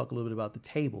Wounds, I talk a little bit about the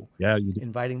table, Yeah. You do.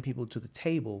 inviting people to the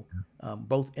table,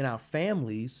 both in our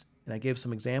families, and I gave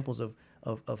some examples of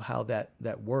how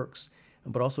that works,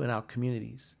 but also in our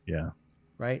communities, Yeah.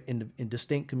 right? In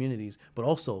distinct communities, but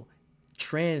also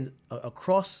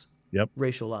across Yep.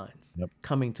 racial lines, Yep.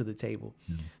 coming to the table.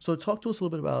 So talk to us a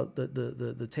little bit about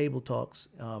the table talks,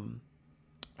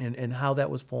 and how that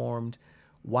was formed,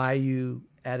 why you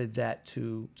added that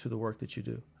to the work that you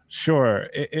do. Sure.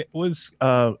 It was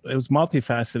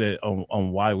multifaceted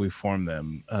on why we formed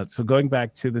them. So going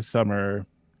back to the summer,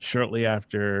 shortly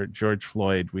after George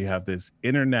Floyd, we have this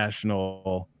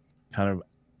international kind of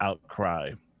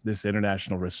outcry, this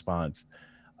international response.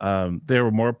 There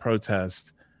were more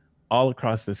protests all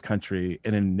across this country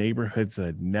and in neighborhoods that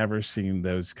had never seen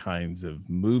those kinds of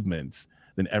movements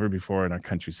than ever before in our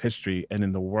country's history and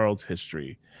in the world's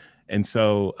history. And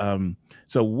so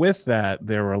with that,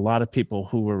 there were a lot of people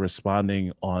who were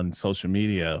responding on social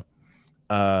media.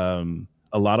 A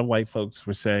lot of white folks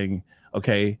were saying,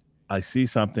 okay, I see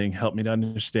something, help me to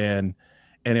understand.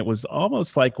 And it was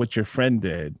almost like what your friend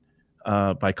did,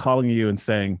 by calling you and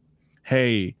saying,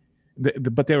 hey,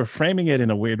 but they were framing it in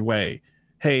a weird way.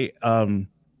 Hey,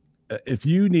 if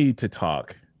you need to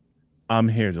talk, I'm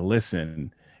here to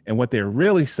listen. And what they're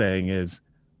really saying is,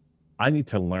 I need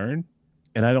to learn,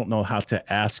 and I don't know how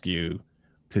to ask you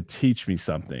to teach me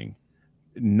something.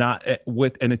 Not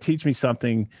with and to teach me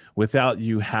something without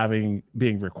you having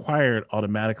being required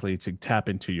automatically to tap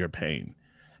into your pain.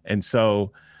 And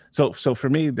so for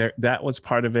me, there that was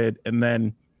part of it. And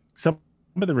then some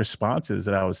of the responses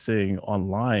that I was seeing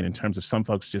online in terms of some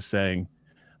folks just saying,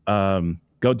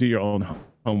 go do your own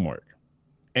homework.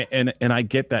 And I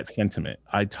get that sentiment.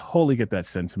 I totally get that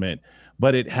sentiment.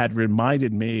 But it had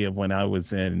reminded me of when I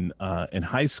was in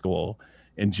high school,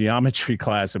 in geometry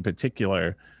class in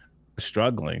particular,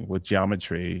 struggling with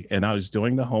geometry, and I was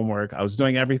doing the homework. I was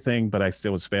doing everything, but I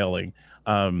still was failing.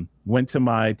 Went to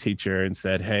my teacher and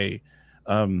said, "Hey,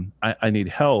 I need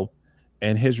help."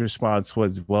 And his response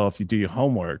was, "Well, if you do your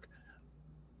homework,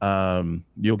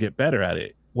 you'll get better at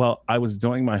it." Well, I was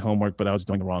doing my homework, but I was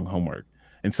doing the wrong homework.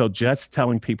 And so just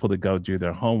telling people to go do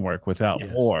their homework without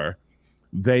Yes. more,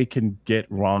 they can get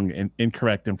wrong and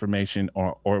incorrect information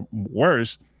or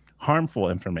worse, harmful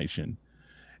information.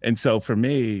 And so for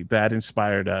me, that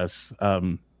inspired us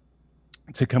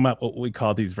to come up with what we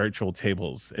call these virtual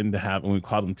tables and to have, and we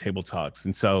call them table talks.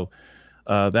 And so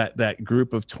that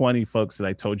group of 20 folks that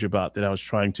I told you about that I was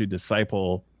trying to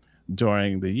disciple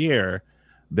during the year,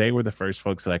 they were the first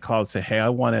folks that I called and said, "Hey, I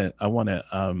want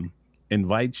to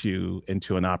invite you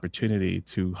into an opportunity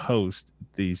to host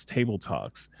these table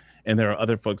talks." And there are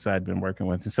other folks I'd been working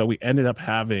with, and so we ended up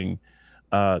having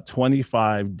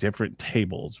 25 different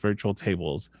tables, virtual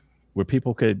tables, where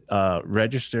people could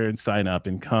register and sign up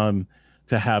and come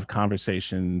to have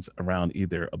conversations around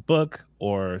either a book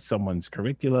or someone's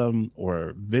curriculum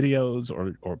or videos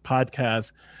or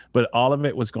podcasts. But all of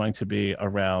it was going to be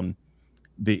around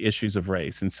the issues of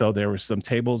race. And so there were some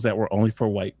tables that were only for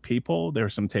white people. There were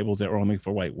some tables that were only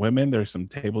for white women. There were some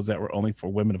tables that were only for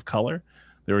women of color.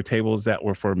 There were tables that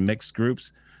were for mixed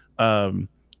groups.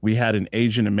 We had an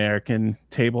Asian American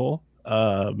table.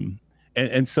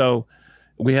 And so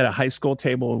we had a high school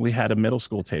table and we had a middle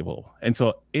school table. And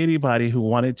so anybody who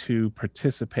wanted to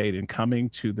participate in coming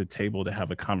to the table to have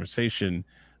a conversation,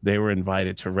 they were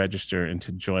invited to register and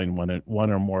to join one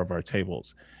or more of our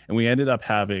tables. And we ended up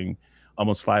having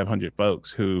almost 500 folks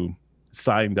who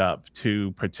signed up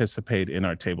to participate in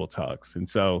our table talks. And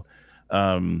so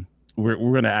we're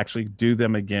going to actually do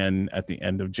them again at the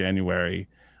end of January,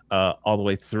 all the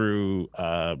way through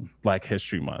Black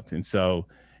History Month.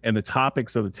 And the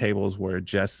topics of the tables were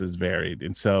just as varied.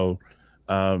 And so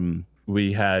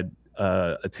we had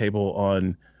a table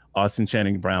on Austin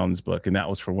Channing Brown's book, and that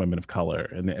was for women of color.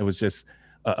 And it was just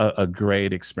a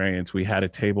great experience. We had a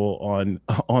table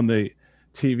on the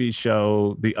TV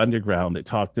show The Underground that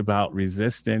talked about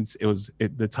resistance.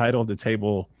 The title of the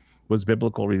table was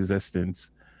Biblical Resistance.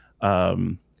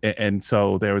 And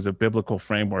so there was a biblical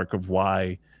framework of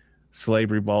why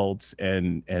slave revolts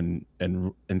and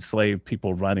enslaved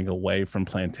people running away from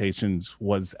plantations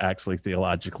was actually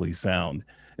theologically sound.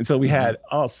 And so we Mm-hmm. had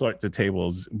all sorts of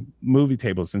tables, movie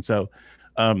tables. And so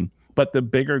but the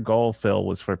bigger goal, Phil,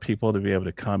 was for people to be able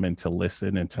to come and to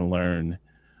listen and to learn.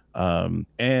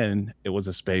 And it was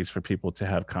a space for people to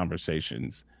have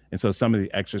conversations. And so some of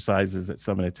the exercises that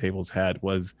some of the tables had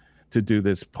was to do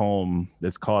this poem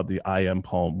that's called the I Am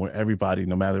poem, where everybody,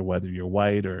 no matter whether you're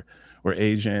white or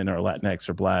Asian or Latinx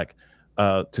or Black,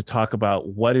 to talk about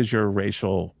what is your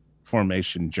racial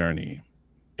formation journey.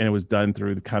 And it was done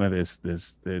through kind of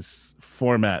this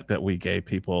format that we gave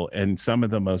people. And some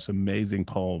of the most amazing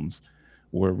poems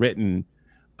were written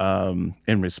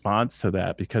in response to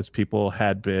that, because people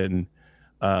had been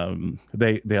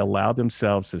they allowed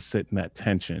themselves to sit in that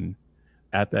tension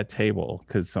at that table,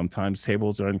 because sometimes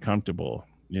tables are uncomfortable.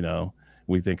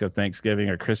 We think of Thanksgiving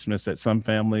or Christmas at some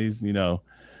families.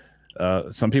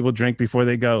 Some people drink before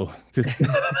they go to,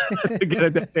 to get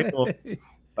at that table.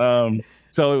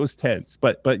 So it was tense,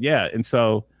 but yeah. And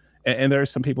so, and there are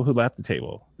some people who left the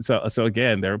table. So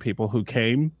again, there are people who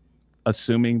came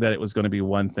assuming that it was going to be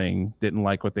one thing, didn't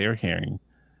like what they were hearing,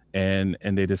 and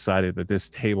they decided that this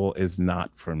table is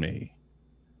not for me.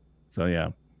 So yeah.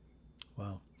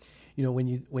 Wow.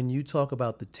 When you talk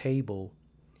about the table,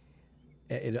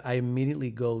 I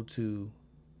immediately go to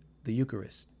the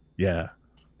Eucharist, Yeah.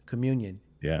 communion.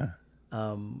 Yeah.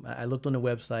 I looked on the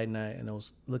website and I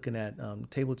was looking at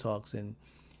table talks, and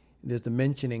there's the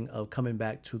mentioning of coming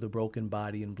back to the broken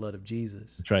body and blood of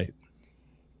Jesus. That's right.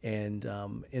 And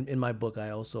in my book, I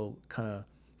also kind of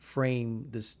frame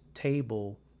this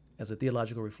table as a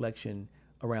theological reflection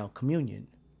around communion,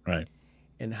 Right.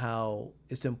 and how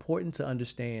it's important to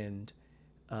understand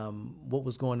what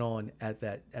was going on at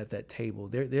that table.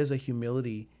 There's a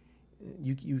humility.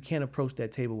 You can't approach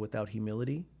that table without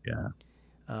humility. Yeah.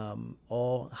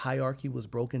 All hierarchy was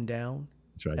broken down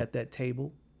That's right. at that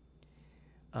table.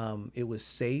 It was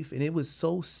safe, and it was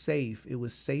so safe. It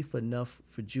was safe enough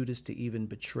for Judas to even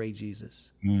betray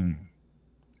Jesus.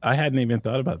 I hadn't even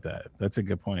thought about that. That's a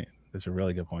good point. That's a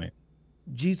really good point.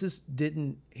 Jesus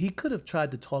didn't, he could have tried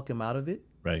to talk him out of it.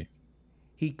 Right.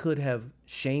 He could have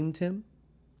shamed him.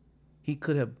 He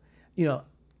could have,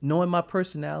 knowing my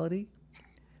personality,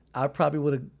 I probably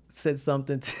would have said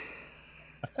something.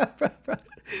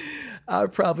 I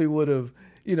probably would have,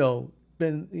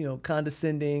 been,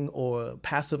 condescending or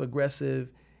passive aggressive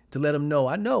to let him know,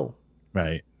 I know.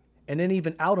 Right. And then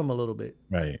even out him a little bit.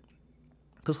 Right.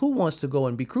 Because who wants to go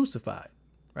and be crucified,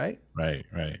 right? Right.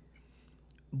 Right.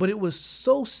 But it was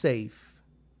so safe.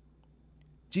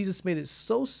 Jesus made it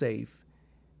so safe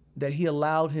that he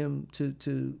allowed him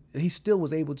he still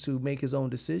was able to make his own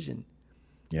decision.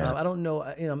 Yeah. I don't know,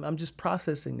 I'm just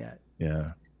processing that.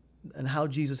 Yeah. And how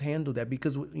Jesus handled that,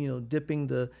 because, dipping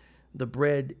the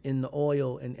bread in the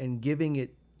oil and giving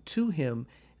it to him,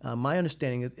 my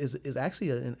understanding is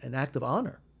actually an act of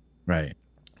honor. Right.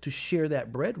 To share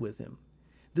that bread with him.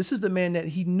 This is the man that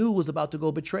he knew was about to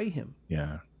go betray him.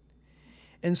 Yeah.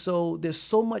 And so there's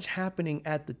so much happening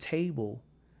at the table,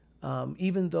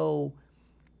 even though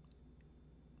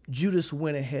Judas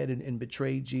went ahead and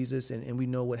betrayed Jesus, and we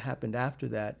know what happened after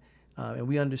that. And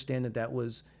we understand that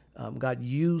was, God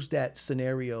used that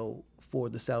scenario for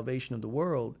the salvation of the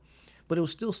world. But it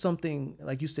was still something,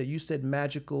 like you said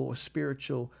magical or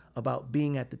spiritual about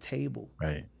being at the table.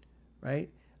 Right. Right?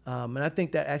 And I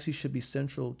think that actually should be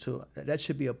central that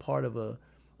should be a part of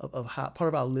part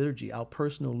of our liturgy, our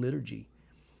personal liturgy.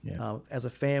 Yeah. As a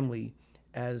family,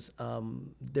 there's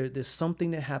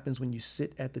something that happens when you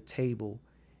sit at the table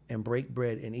and break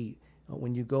bread and eat.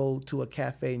 When you go to a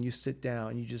cafe and you sit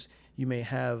down, you may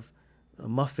have a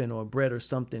muffin or bread or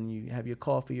something, you have your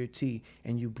coffee or tea,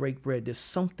 and you break bread. There's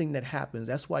something that happens.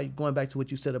 That's why, going back to what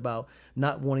you said about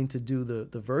not wanting to do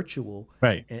the virtual,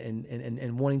 right,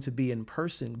 and wanting to be in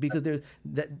person, because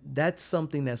that's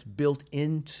something that's built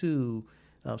into,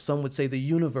 some would say, the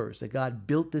universe, that God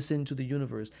built this into the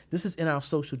universe. This is in our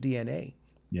social DNA.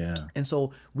 Yeah. And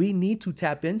so we need to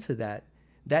tap into that.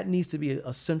 That needs to be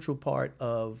a central part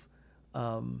of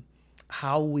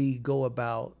how we go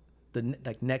about the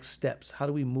next steps. How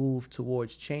do we move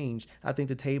towards change? I think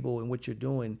the table and what you're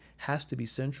doing has to be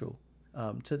central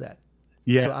to that.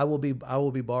 Yeah. So I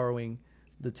will be borrowing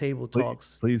the table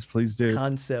talks. Please do.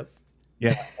 Concept.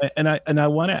 Yeah. and I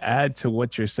want to add to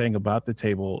what you're saying about the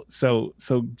table. So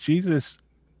Jesus,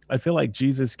 I feel like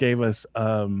Jesus gave us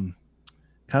kind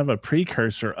of a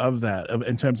precursor of that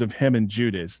in terms of him and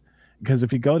Judas. Because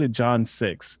if you go to John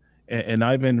 6, and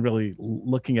I've been really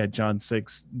looking at John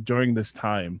 6 during this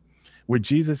time, where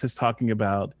Jesus is talking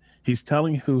about, he's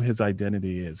telling who his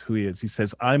identity is, who he is. He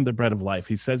says, I'm the bread of life.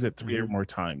 He says it 3 or more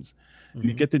times. And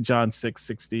you get to John 6,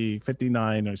 60,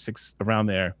 59 or 6 around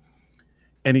there.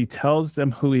 And he tells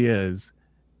them who he is.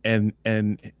 And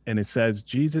it says,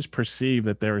 Jesus perceived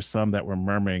that there were some that were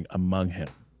murmuring among him.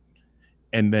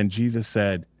 And then Jesus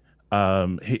said,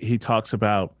 he talks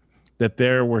about that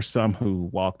there were some who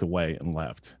walked away and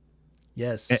left.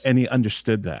 Yes. And he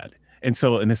understood that. And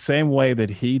so in the same way that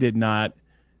he did not,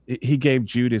 he gave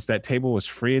Judas, that table was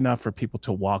free enough for people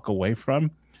to walk away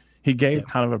from. He gave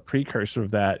kind of a precursor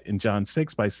of that in John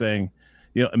 6 by saying,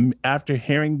 after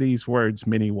hearing these words,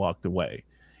 many walked away.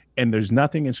 And there's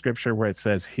nothing in scripture where it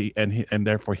says and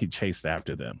therefore he chased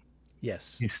after them.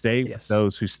 Yes. He stayed with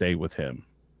those who stayed with him.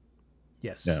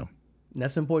 Yes. Yeah. And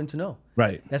that's important to know.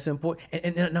 Right. That's important.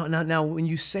 And now, when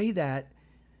you say that,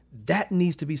 that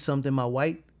needs to be something my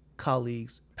white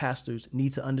colleagues, pastors,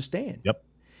 need to understand. Yep.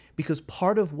 Because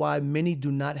part of why many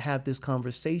do not have this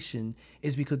conversation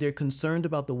is because they're concerned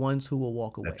about the ones who will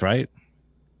walk away. That's right.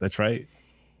 That's right.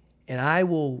 And I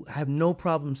will have no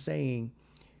problem saying,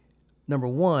 number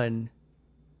one,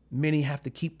 many have to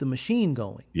keep the machine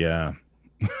going. Yeah.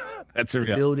 That's a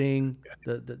real building,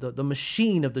 the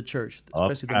machine of the church,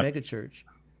 especially the mega church,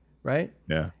 right?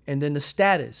 Yeah. And then the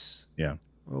status. Yeah.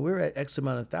 Well, we're at X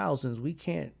amount of thousands. We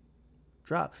can't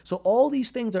drop. So all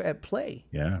these things are at play.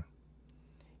 Yeah.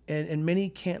 And many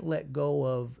can't let go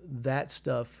of that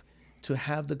stuff to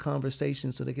have the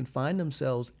conversation so they can find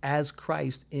themselves as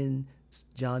Christ in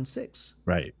John 6.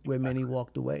 Right. Where many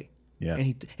walked away. Yeah.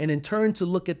 And in turn to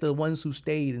look at the ones who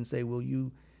stayed and say, will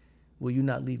you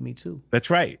not leave me too? That's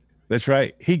right. That's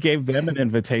right. He gave them an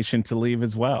invitation to leave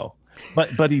as well.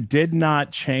 But he did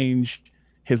not change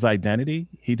his identity.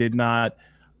 He did not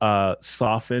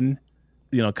soften,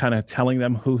 kind of telling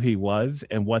them who he was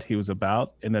and what he was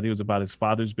about, and that he was about his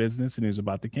Father's business and he was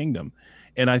about the kingdom.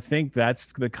 And I think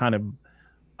that's the kind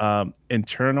of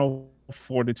internal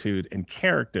fortitude and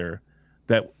character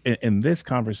that in this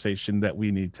conversation that we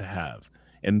need to have.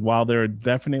 And while there are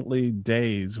definitely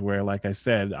days where, like I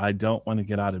said, I don't want to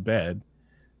get out of bed,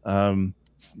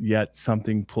 yet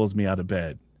something pulls me out of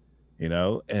bed,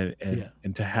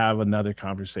 and to have another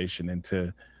conversation and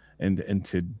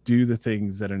to do the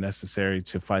things that are necessary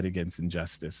to fight against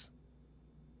injustice.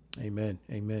 Amen.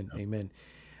 Amen. Yeah. Amen.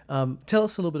 Tell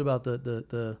us a little bit about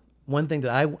the one thing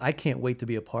that I can't wait to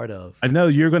be a part of. I know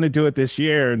you're going to do it this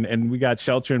year, and we got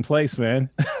shelter in place, man.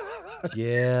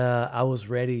 Yeah, I was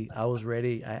ready. I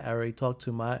already talked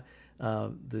to my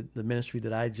the ministry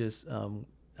that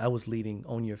I was leading,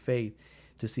 On Your Faith,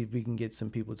 to see if we can get some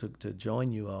people to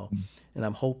join you all. And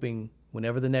I'm hoping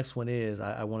whenever the next one is,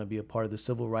 I want to be a part of the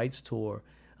Civil Rights Tour,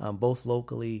 both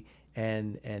locally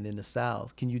and in the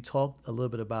South. Can you talk a little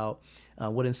bit about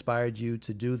what inspired you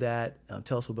to do that?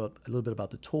 Tell us a little bit about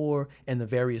the tour and the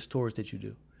various tours that you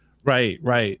do.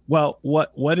 Right. Well,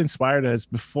 what inspired us,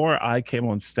 before I came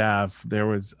on staff, there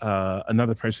was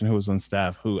another person who was on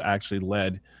staff who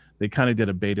actually they kind of did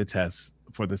a beta test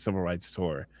for the Civil Rights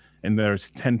Tour. And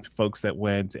there's 10 folks that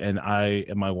went, and I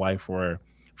and my wife were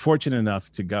fortunate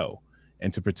enough to go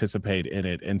and to participate in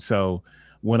it. And so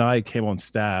when I came on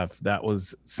staff, that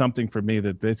was something for me,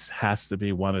 that this has to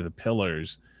be one of the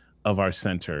pillars of our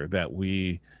center, that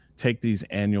we take these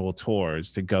annual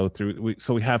tours to go through.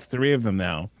 So we have 3 of them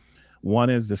now.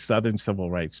 One is the Southern Civil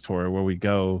Rights Tour, where we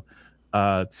go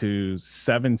to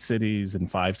 7 cities in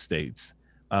 5 states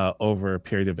over a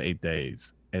period of 8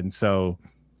 days. And so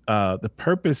the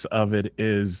purpose of it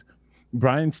is,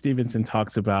 Brian Stevenson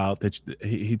talks about that.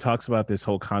 He talks about this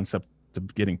whole concept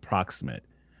of getting proximate.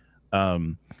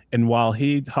 And while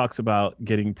he talks about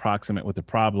getting proximate with the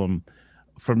problem,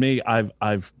 for me,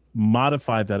 I've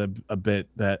modified that a bit,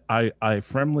 that I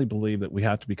firmly believe that we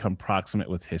have to become proximate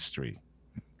with history,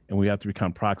 and we have to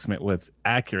become proximate with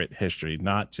accurate history,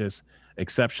 not just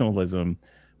exceptionalism.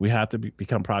 We have to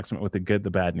become proximate with the good, the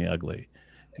bad, and the ugly.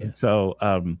 Yeah. And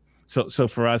so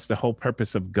for us, the whole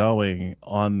purpose of going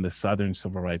on the Southern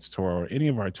Civil Rights Tour, or any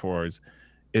of our tours,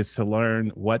 is to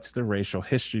learn what's the racial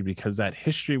history, because that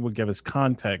history will give us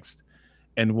context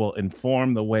and will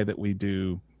inform the way that we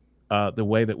do, the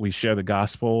way that we share the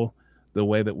gospel, the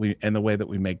way that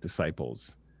we make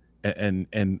disciples.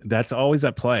 And that's always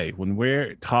at play when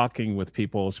we're talking with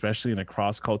people, especially in a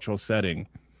cross-cultural setting.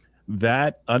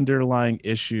 That underlying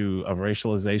issue of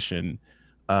racialization,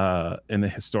 and the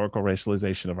historical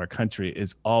racialization of our country,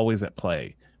 is always at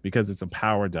play, because it's a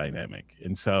power dynamic.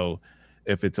 And so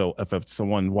if it's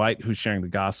someone white who's sharing the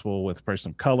gospel with a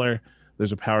person of color,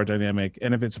 there's a power dynamic.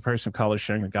 And if it's a person of color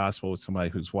sharing the gospel with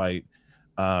somebody who's white,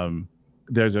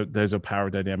 there's a power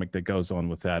dynamic that goes on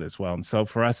with that as well. And so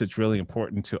for us, it's really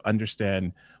important to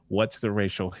understand what's the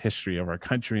racial history of our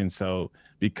country. And so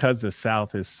because the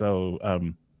South is so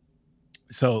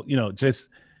just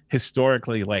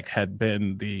historically like had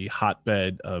been the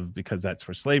hotbed of, because that's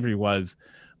where slavery was,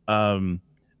 um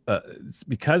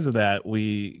because of that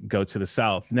we go to the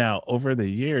South. Now over the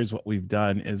years what we've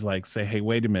done is like say, hey,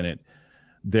 wait a minute,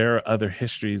 there are other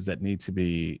histories that need to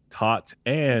be taught,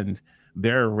 and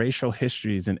there are racial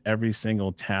histories in every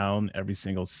single town, every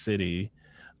single city,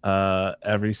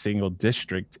 every single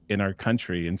district in our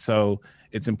country. And so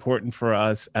it's important for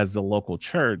us as the local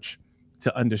church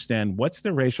to understand what's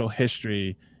the racial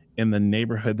history in the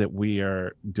neighborhood that we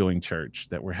are doing church,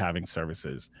 that we're having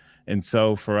services. And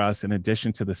so for us, in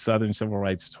addition to the Southern Civil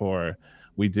Rights Tour,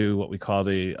 we do what we call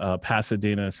the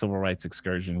Pasadena Civil Rights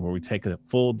Excursion, where we take a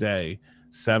full day,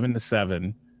 7 to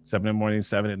 7, 7 in the morning,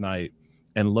 7 at night,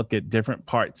 and look at different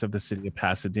parts of the city of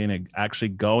Pasadena, actually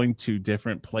going to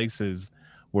different places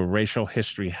where racial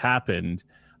history happened,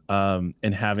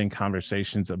 and having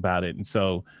conversations about it. And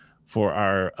so for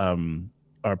our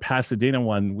Pasadena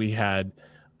one, we had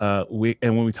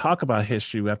and when we talk about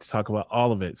history, we have to talk about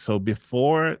all of it. So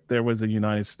before there was a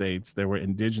United States, there were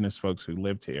indigenous folks who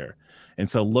lived here. And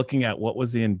so looking at what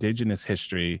was the indigenous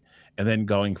history and then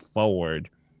going forward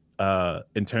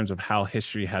in terms of how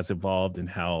history has evolved and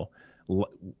how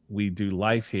we do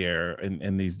life here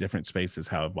in these different spaces,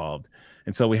 how evolved.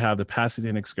 And so we have the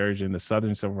Pasadena excursion, the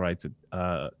Southern Civil Rights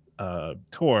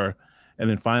tour. And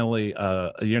then finally,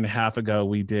 a year and a half ago,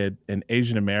 we did an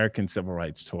Asian American Civil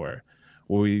Rights tour,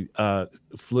 where we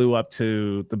flew up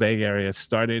to the Bay Area,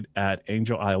 started at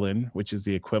Angel Island, which is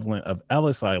the equivalent of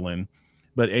Ellis Island.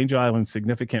 But Angel Island's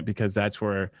significant because that's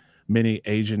where many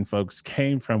Asian folks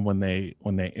came from when they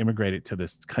immigrated to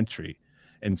this country.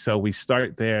 And so we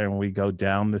start there and we go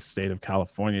down the state of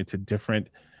California to different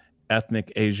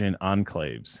ethnic Asian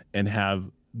enclaves and have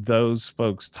those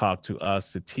folks talk to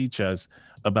us to teach us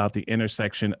about the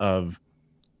intersection of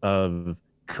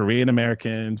Korean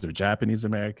Americans or Japanese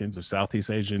Americans or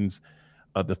Southeast Asians,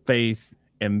 the faith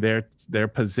and their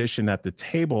position at the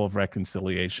table of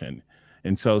reconciliation.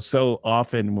 And so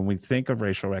often when we think of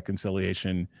racial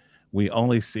reconciliation, we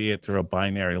only see it through a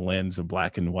binary lens of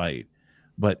black and white.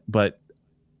 But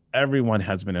everyone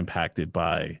has been impacted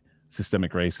by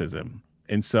systemic racism.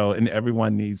 And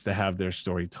everyone needs to have their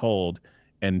story told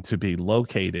and to be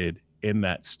located in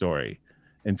that story.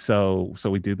 And so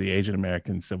we do the Asian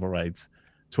American Civil Rights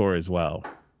Tour as well.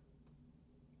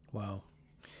 Wow.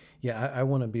 Yeah, I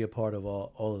want to be a part of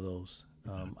all of those.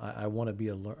 I want to be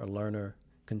a learner,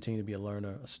 continue to be a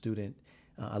learner, a student.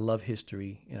 I love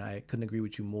history, and I couldn't agree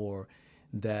with you more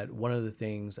that one of the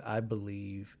things I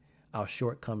believe our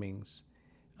shortcomings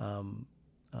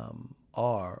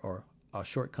are, or our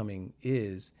shortcoming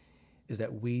is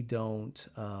that we don't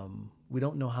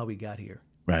know how we got here.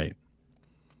 Right.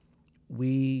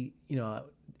 We,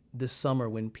 this summer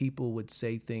when people would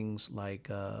say things like,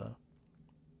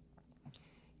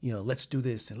 let's do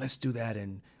this and let's do that,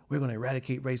 and we're going to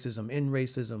eradicate racism, end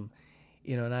racism,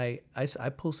 and I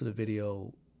posted a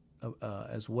video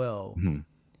as well, Mm-hmm.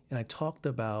 and I talked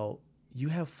about you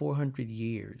have 400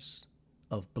 years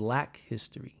of Black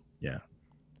history. Yeah.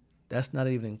 That's not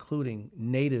even including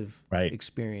Native Right.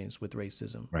 experience with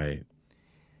racism. Right.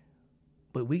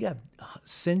 But we got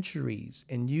centuries,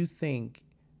 and you think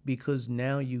because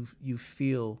now you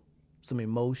feel some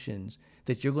emotions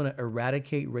that you're going to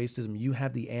eradicate racism, you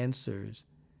have the answers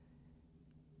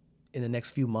in the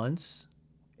next few months,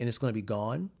 and it's going to be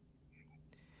gone.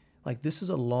 Like, this is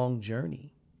a long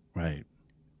journey. Right.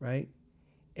 Right?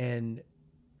 And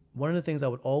one of the things I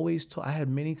would always talk, I had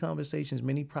many conversations,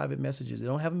 many private messages. I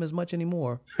don't have them as much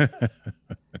anymore,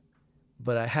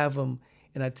 but I have them,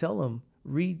 and I tell them,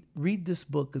 read this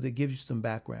book because it gives you some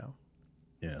background.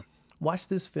 Yeah. Watch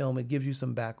this film, it gives you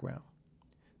some background.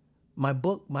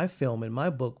 My film and my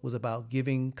book was about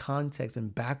giving context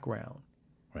and background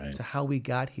Right. to how we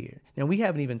got here. Now, we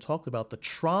haven't even talked about the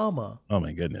trauma Oh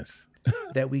my goodness.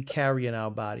 that we carry in our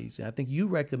bodies. And I think you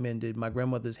recommended My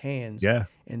Grandmother's Hands. Yeah.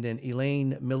 And then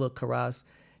Elaine Miller Carras,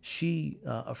 she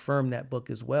affirmed that book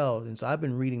as well. And so I've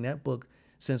been reading that book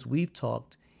since we've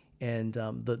talked. And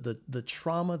the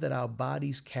trauma that our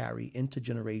bodies carry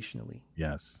intergenerationally,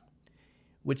 Yes.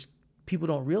 which people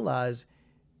don't realize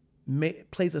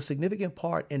plays a significant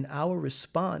part in our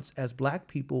response as Black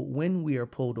people when we are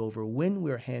pulled over, when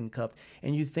we're handcuffed.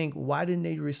 And you think, why didn't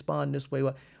they respond this way?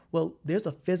 Well, there's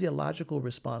a physiological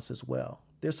response as well.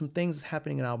 There's some things that's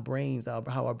happening in our brains,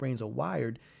 how our brains are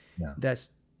wired. Yeah.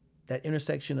 That's that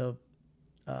intersection of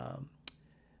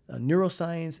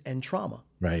neuroscience and trauma.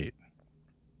 Right.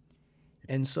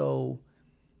 And so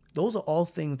those are all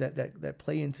things that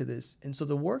play into this. And so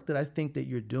the work that I think that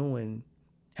you're doing,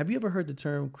 have you ever heard the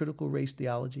term critical race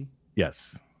theology?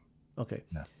 Yes. Okay.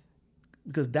 Yeah.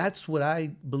 Because that's what I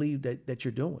believe that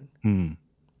you're doing. Hmm.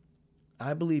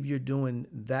 I believe you're doing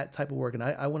that type of work. And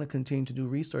I want to continue to do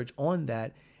research on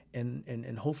that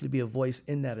and hopefully be a voice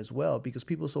in that as well, because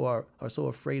people are so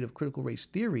afraid of critical race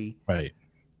theory. Right.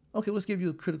 Okay, let's give you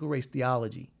a critical race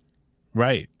theology.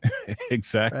 Right.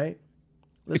 Exactly. Right?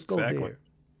 Let's go Exactly. there.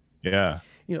 Yeah.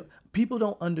 You know, people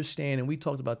don't understand, and we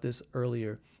talked about this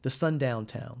earlier, the sundown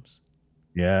towns.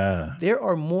 Yeah. There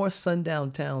are more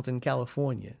sundown towns in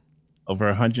California Over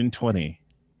 120.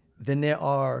 than there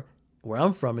are where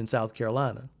I'm from in South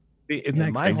Carolina. Isn't In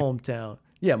that my crazy? hometown,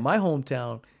 my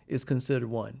hometown is considered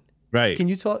one. Right. Can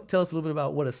you tell us a little bit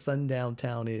about what a sundown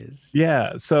town is?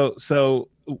 Yeah. So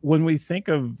when we think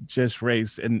of just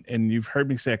race, and you've heard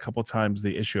me say a couple times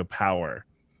the issue of power,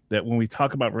 that when we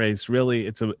talk about race, really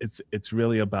it's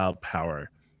really about power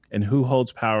and who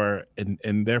holds power,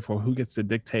 and therefore who gets to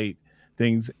dictate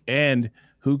things, and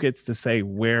who gets to say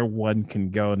where one can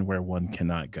go and where one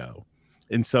cannot go.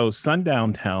 And so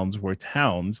sundown towns were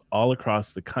towns all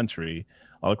across the country,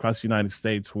 all across the United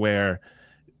States, where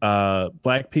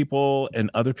Black people and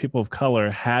other people of color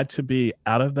had to be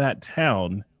out of that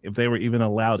town if they were even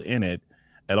allowed in it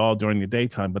at all during the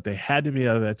daytime, but they had to be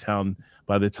out of that town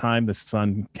by the time the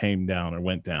sun came down or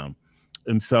went down.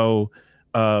 And so,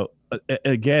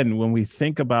 again, when we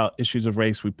think about issues of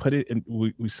race, we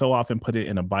so often put it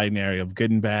in a binary of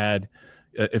good and bad.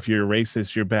 If you're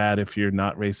racist, you're bad. If you're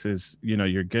not racist,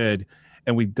 you're good.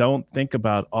 And we don't think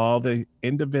about all the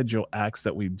individual acts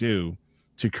that we do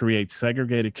to create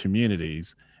segregated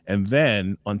communities. And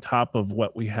then on top of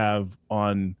what we have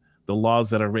on the laws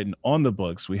that are written on the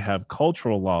books, we have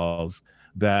cultural laws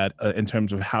that in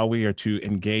terms of how we are to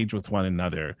engage with one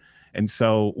another. And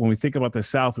so when we think about the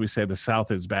South, we say the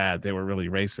South is bad. They were really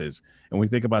racist. And we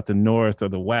think about the North or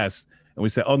the West, and we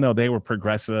say, oh no, they were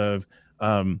progressive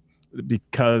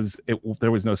because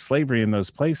there was no slavery in those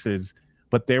places,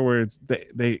 but they were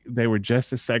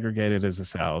just as segregated as the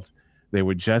South. They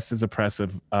were just as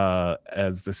oppressive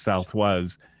as the South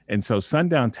was. And so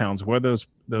sundown towns were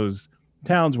those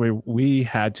towns where we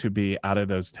had to be out of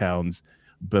those towns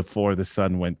before the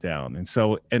sun went down.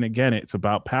 And again, it's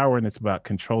about power, and it's about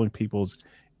controlling people's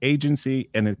agency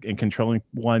and controlling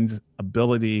one's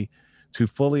ability to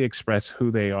fully express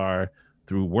who they are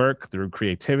through work, through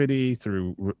creativity,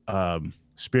 through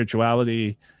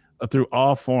spirituality, through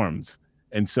all forms.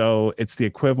 And so it's the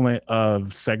equivalent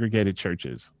of segregated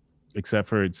churches, except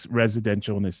for it's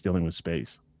residential and it's dealing with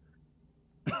space.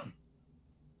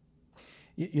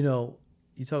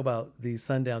 You talk about these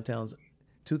sundown towns,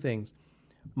 two things.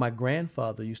 My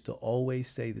grandfather used to always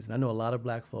say this, and I know a lot of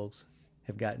Black folks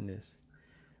have gotten this.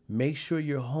 Make sure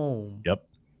you're home Yep.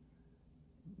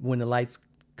 when the lights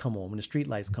come on, when the street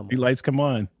lights come The on. lights come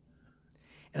on.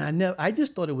 And I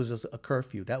just thought it was just a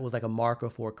curfew. That was like a marker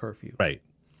for a curfew. Right.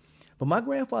 But my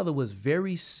grandfather was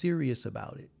very serious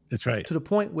about it, That's right. to the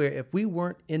point where if we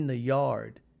weren't in the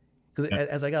yard, because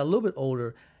as I got a little bit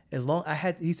older,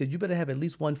 he said, you better have at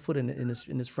least 1 foot in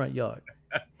this front yard.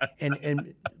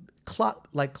 and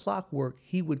like clockwork,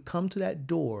 he would come to that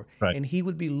door, Right. and he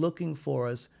would be looking for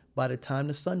us by the time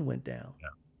the sun went down.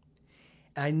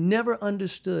 Yeah. I never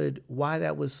understood why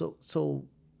that was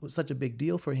such a big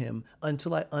deal for him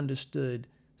until I understood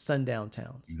sundown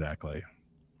towns. Exactly.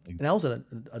 And I was an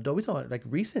adult. We talking about like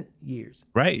recent years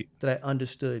Right. that I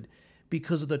understood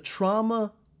because of the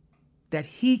trauma that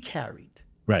he carried.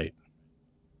 Right.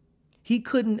 He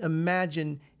couldn't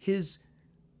imagine his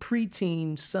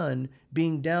preteen son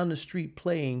being down the street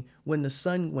playing when the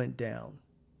sun went down.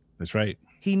 That's right.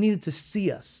 He needed to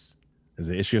see us There's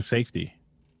an issue of safety.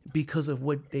 because of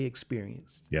what they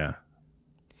experienced. Yeah.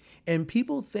 And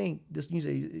people think this.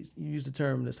 You use the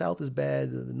term the South is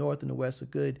bad, the North and the West are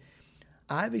good.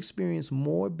 I've experienced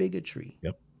more bigotry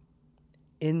Yep.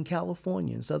 in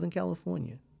California, in Southern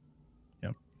California,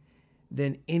 Yep.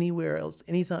 than anywhere else,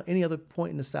 any other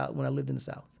point in the South when I lived in the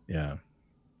South. Yeah.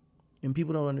 And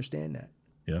people don't understand that.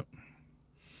 Yep.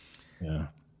 Yeah.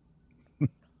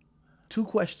 2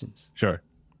 questions. Sure.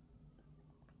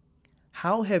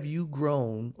 How have you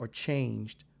grown or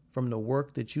changed from the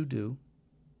work that you do?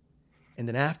 And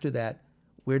then after that,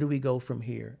 where do we go from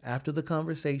here? After the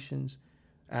conversations,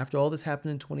 after all this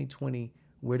happened in 2020,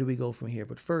 where do we go from here?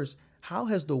 But first, how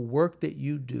has the work that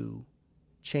you do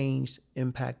changed,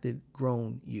 impacted,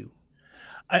 grown you?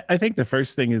 I think the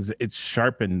first thing is it's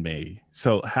sharpened me.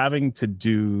 So having to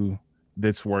do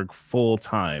this work full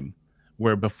time,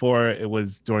 where before it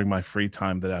was during my free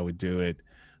time that I would do it,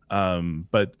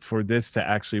 But for this to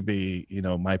actually be,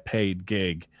 my paid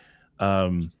gig,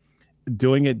 um,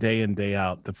 doing it day in, day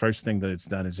out, the first thing that it's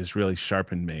done is just really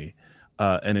sharpened me.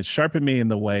 And it's sharpened me in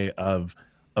the way of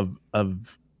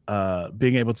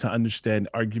being able to understand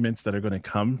arguments that are going to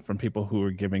come from people who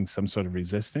are giving some sort of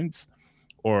resistance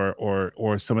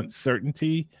or some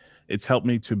uncertainty. It's helped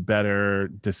me to better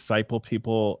disciple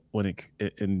people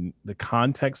in the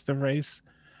context of race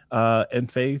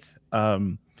and faith.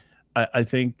 I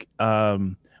think,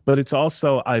 but it's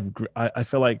also I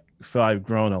feel I've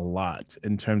grown a lot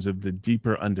in terms of the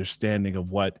deeper understanding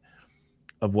of what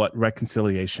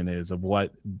reconciliation is, of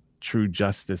what true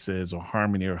justice is, or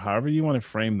harmony, or however you want to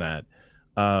frame that.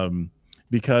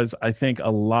 Because I think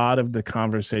a lot of the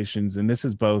conversations, and this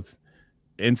is both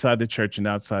inside the church and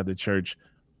outside the church,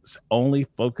 only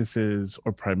focuses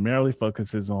or primarily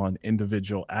focuses on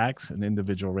individual acts and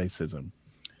individual racism.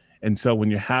 And so when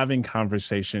you're having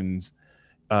conversations,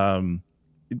 um,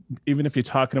 even if you're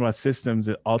talking about systems,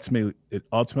 it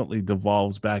ultimately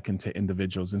devolves back into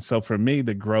individuals. And so for me,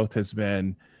 the growth has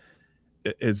been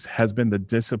the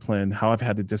discipline, how I've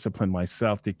had to discipline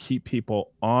myself to keep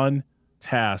people on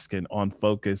task and on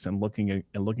focus, and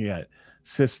looking at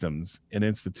systems and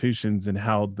institutions and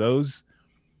how those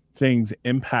things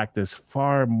impact us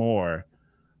far more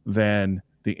than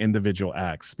the individual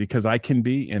acts, because I can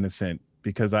be innocent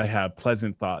because I have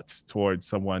pleasant thoughts towards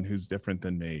someone who's different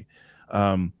than me.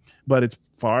 But it's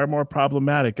far more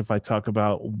problematic if I talk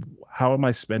about how am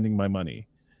I spending my money.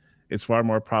 It's far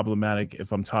more problematic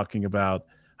if I'm talking about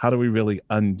how do we really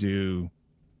undo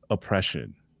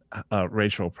oppression,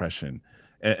 racial oppression.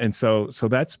 And so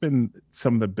that's been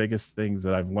some of the biggest things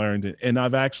that I've learned. And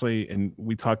I've actually, and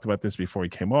we talked about this before we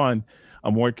came on,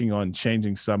 I'm working on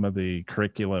changing some of the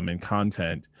curriculum and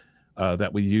content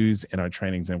that we use in our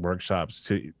trainings and workshops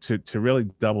to really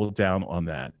double down on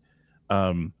that.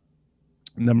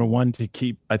 Number one,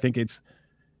 I think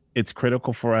it's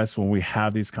critical for us when we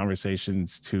have these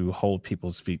conversations to hold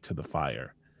people's feet to the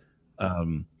fire.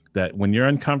 That when you're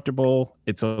uncomfortable,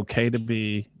 it's okay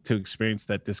to experience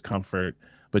that discomfort,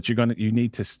 but you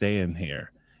need to stay in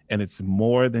here. And it's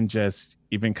more than just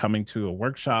even coming to a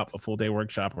workshop, a full day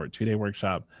workshop or a 2-day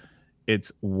workshop.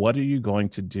 It's what are you going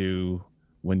to do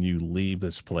when you leave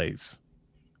this place?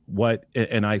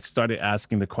 And I started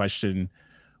asking the question,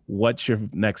 what's your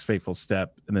next faithful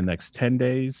step in the next 10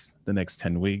 days, the next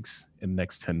 10 weeks, and the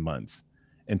next 10 months?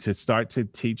 And to start to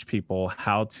teach people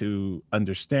how to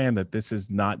understand that this is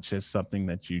not just something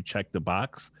that you check the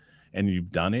box and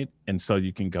you've done it, and so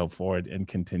you can go forward and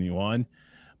continue on,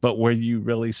 but where you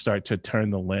really start to turn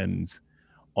the lens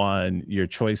on your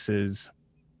choices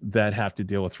that have to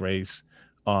deal with race,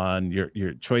 on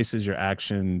your choices, your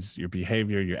actions, your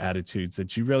behavior, your attitudes,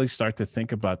 that you really start to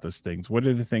think about those things. What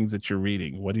are the things that you're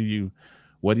reading? What are you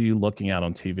looking at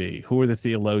on TV? Who are the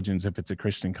theologians, if it's a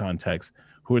Christian context?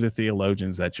 Who are the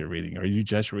theologians that you're reading? Are you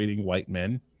just reading white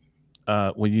men?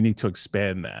 Well, you need to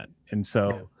expand that. And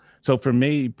so for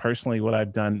me personally, what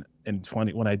I've done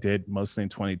when I did mostly in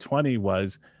 2020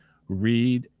 was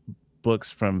read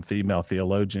books from female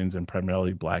theologians, and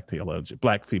primarily black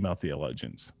female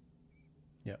theologians.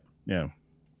 Yeah.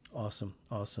 Awesome.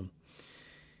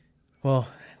 Well,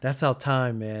 that's our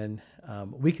time, man.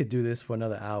 We could do this for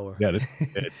another hour. Yeah.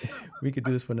 We could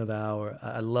do this for another hour.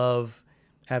 I love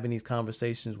having these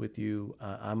conversations with you.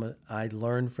 I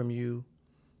learn from you.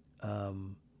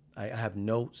 I have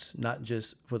notes, not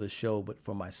just for the show, but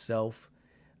for myself.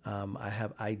 I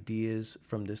have ideas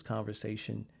from this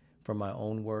conversation, from my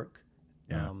own work.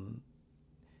 Yeah.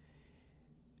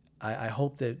 I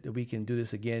hope that we can do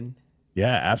this again. Yeah,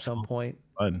 absolutely. At some point,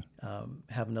 fun.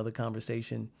 Have another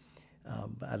conversation.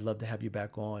 But I'd love to have you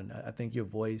back on. I think your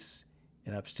voice,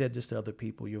 and I've said this to other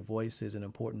people, your voice is an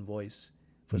important voice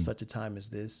for such a time as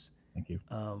this. Thank you.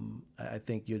 I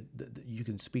think you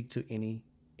can speak to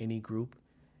any group.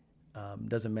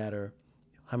 Doesn't matter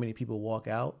how many people walk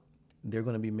out. There are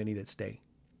going to be many that stay.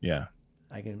 Yeah.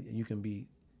 You can be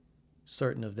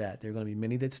certain of that. There are going to be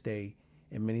many that stay,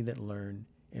 and many that learn,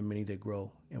 and many that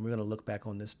grow. And we're going to look back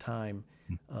on this time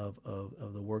of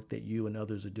the work that you and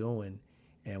others are doing,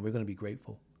 and we're going to be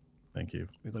grateful. Thank you.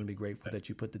 We're going to be grateful that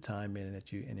you put the time in, and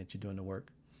that you're doing the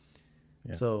work.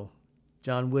 Yeah. So,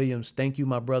 John Williams, thank you,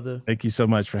 my brother. Thank you so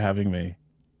much for having me.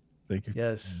 Thank you.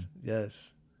 Yes.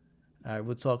 All right,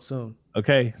 we'll talk soon.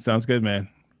 Okay, sounds good, man.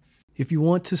 If you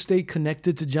want to stay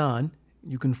connected to John,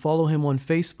 you can follow him on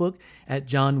Facebook at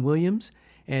John Williams.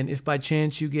 And if by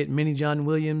chance you get many John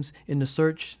Williams in the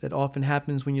search, that often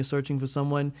happens when you're searching for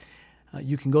someone,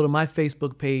 you can go to my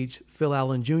Facebook page, Phil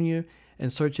Allen Jr.,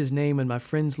 and search his name in my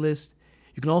friends list.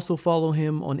 You can also follow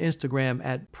him on Instagram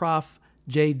at Prof.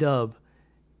 J Dub,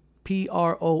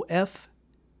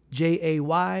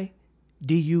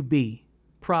 ProfJaydub,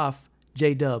 Prof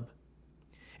J Dub.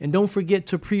 And don't forget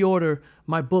to pre-order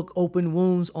my book, Open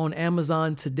Wounds, on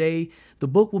Amazon today. The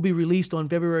book will be released on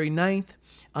February 9th.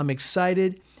 I'm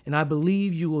excited, and I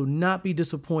believe you will not be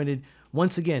disappointed.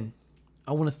 Once again,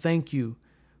 I want to thank you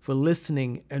for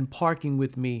listening and parking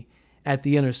with me at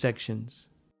the Intersections.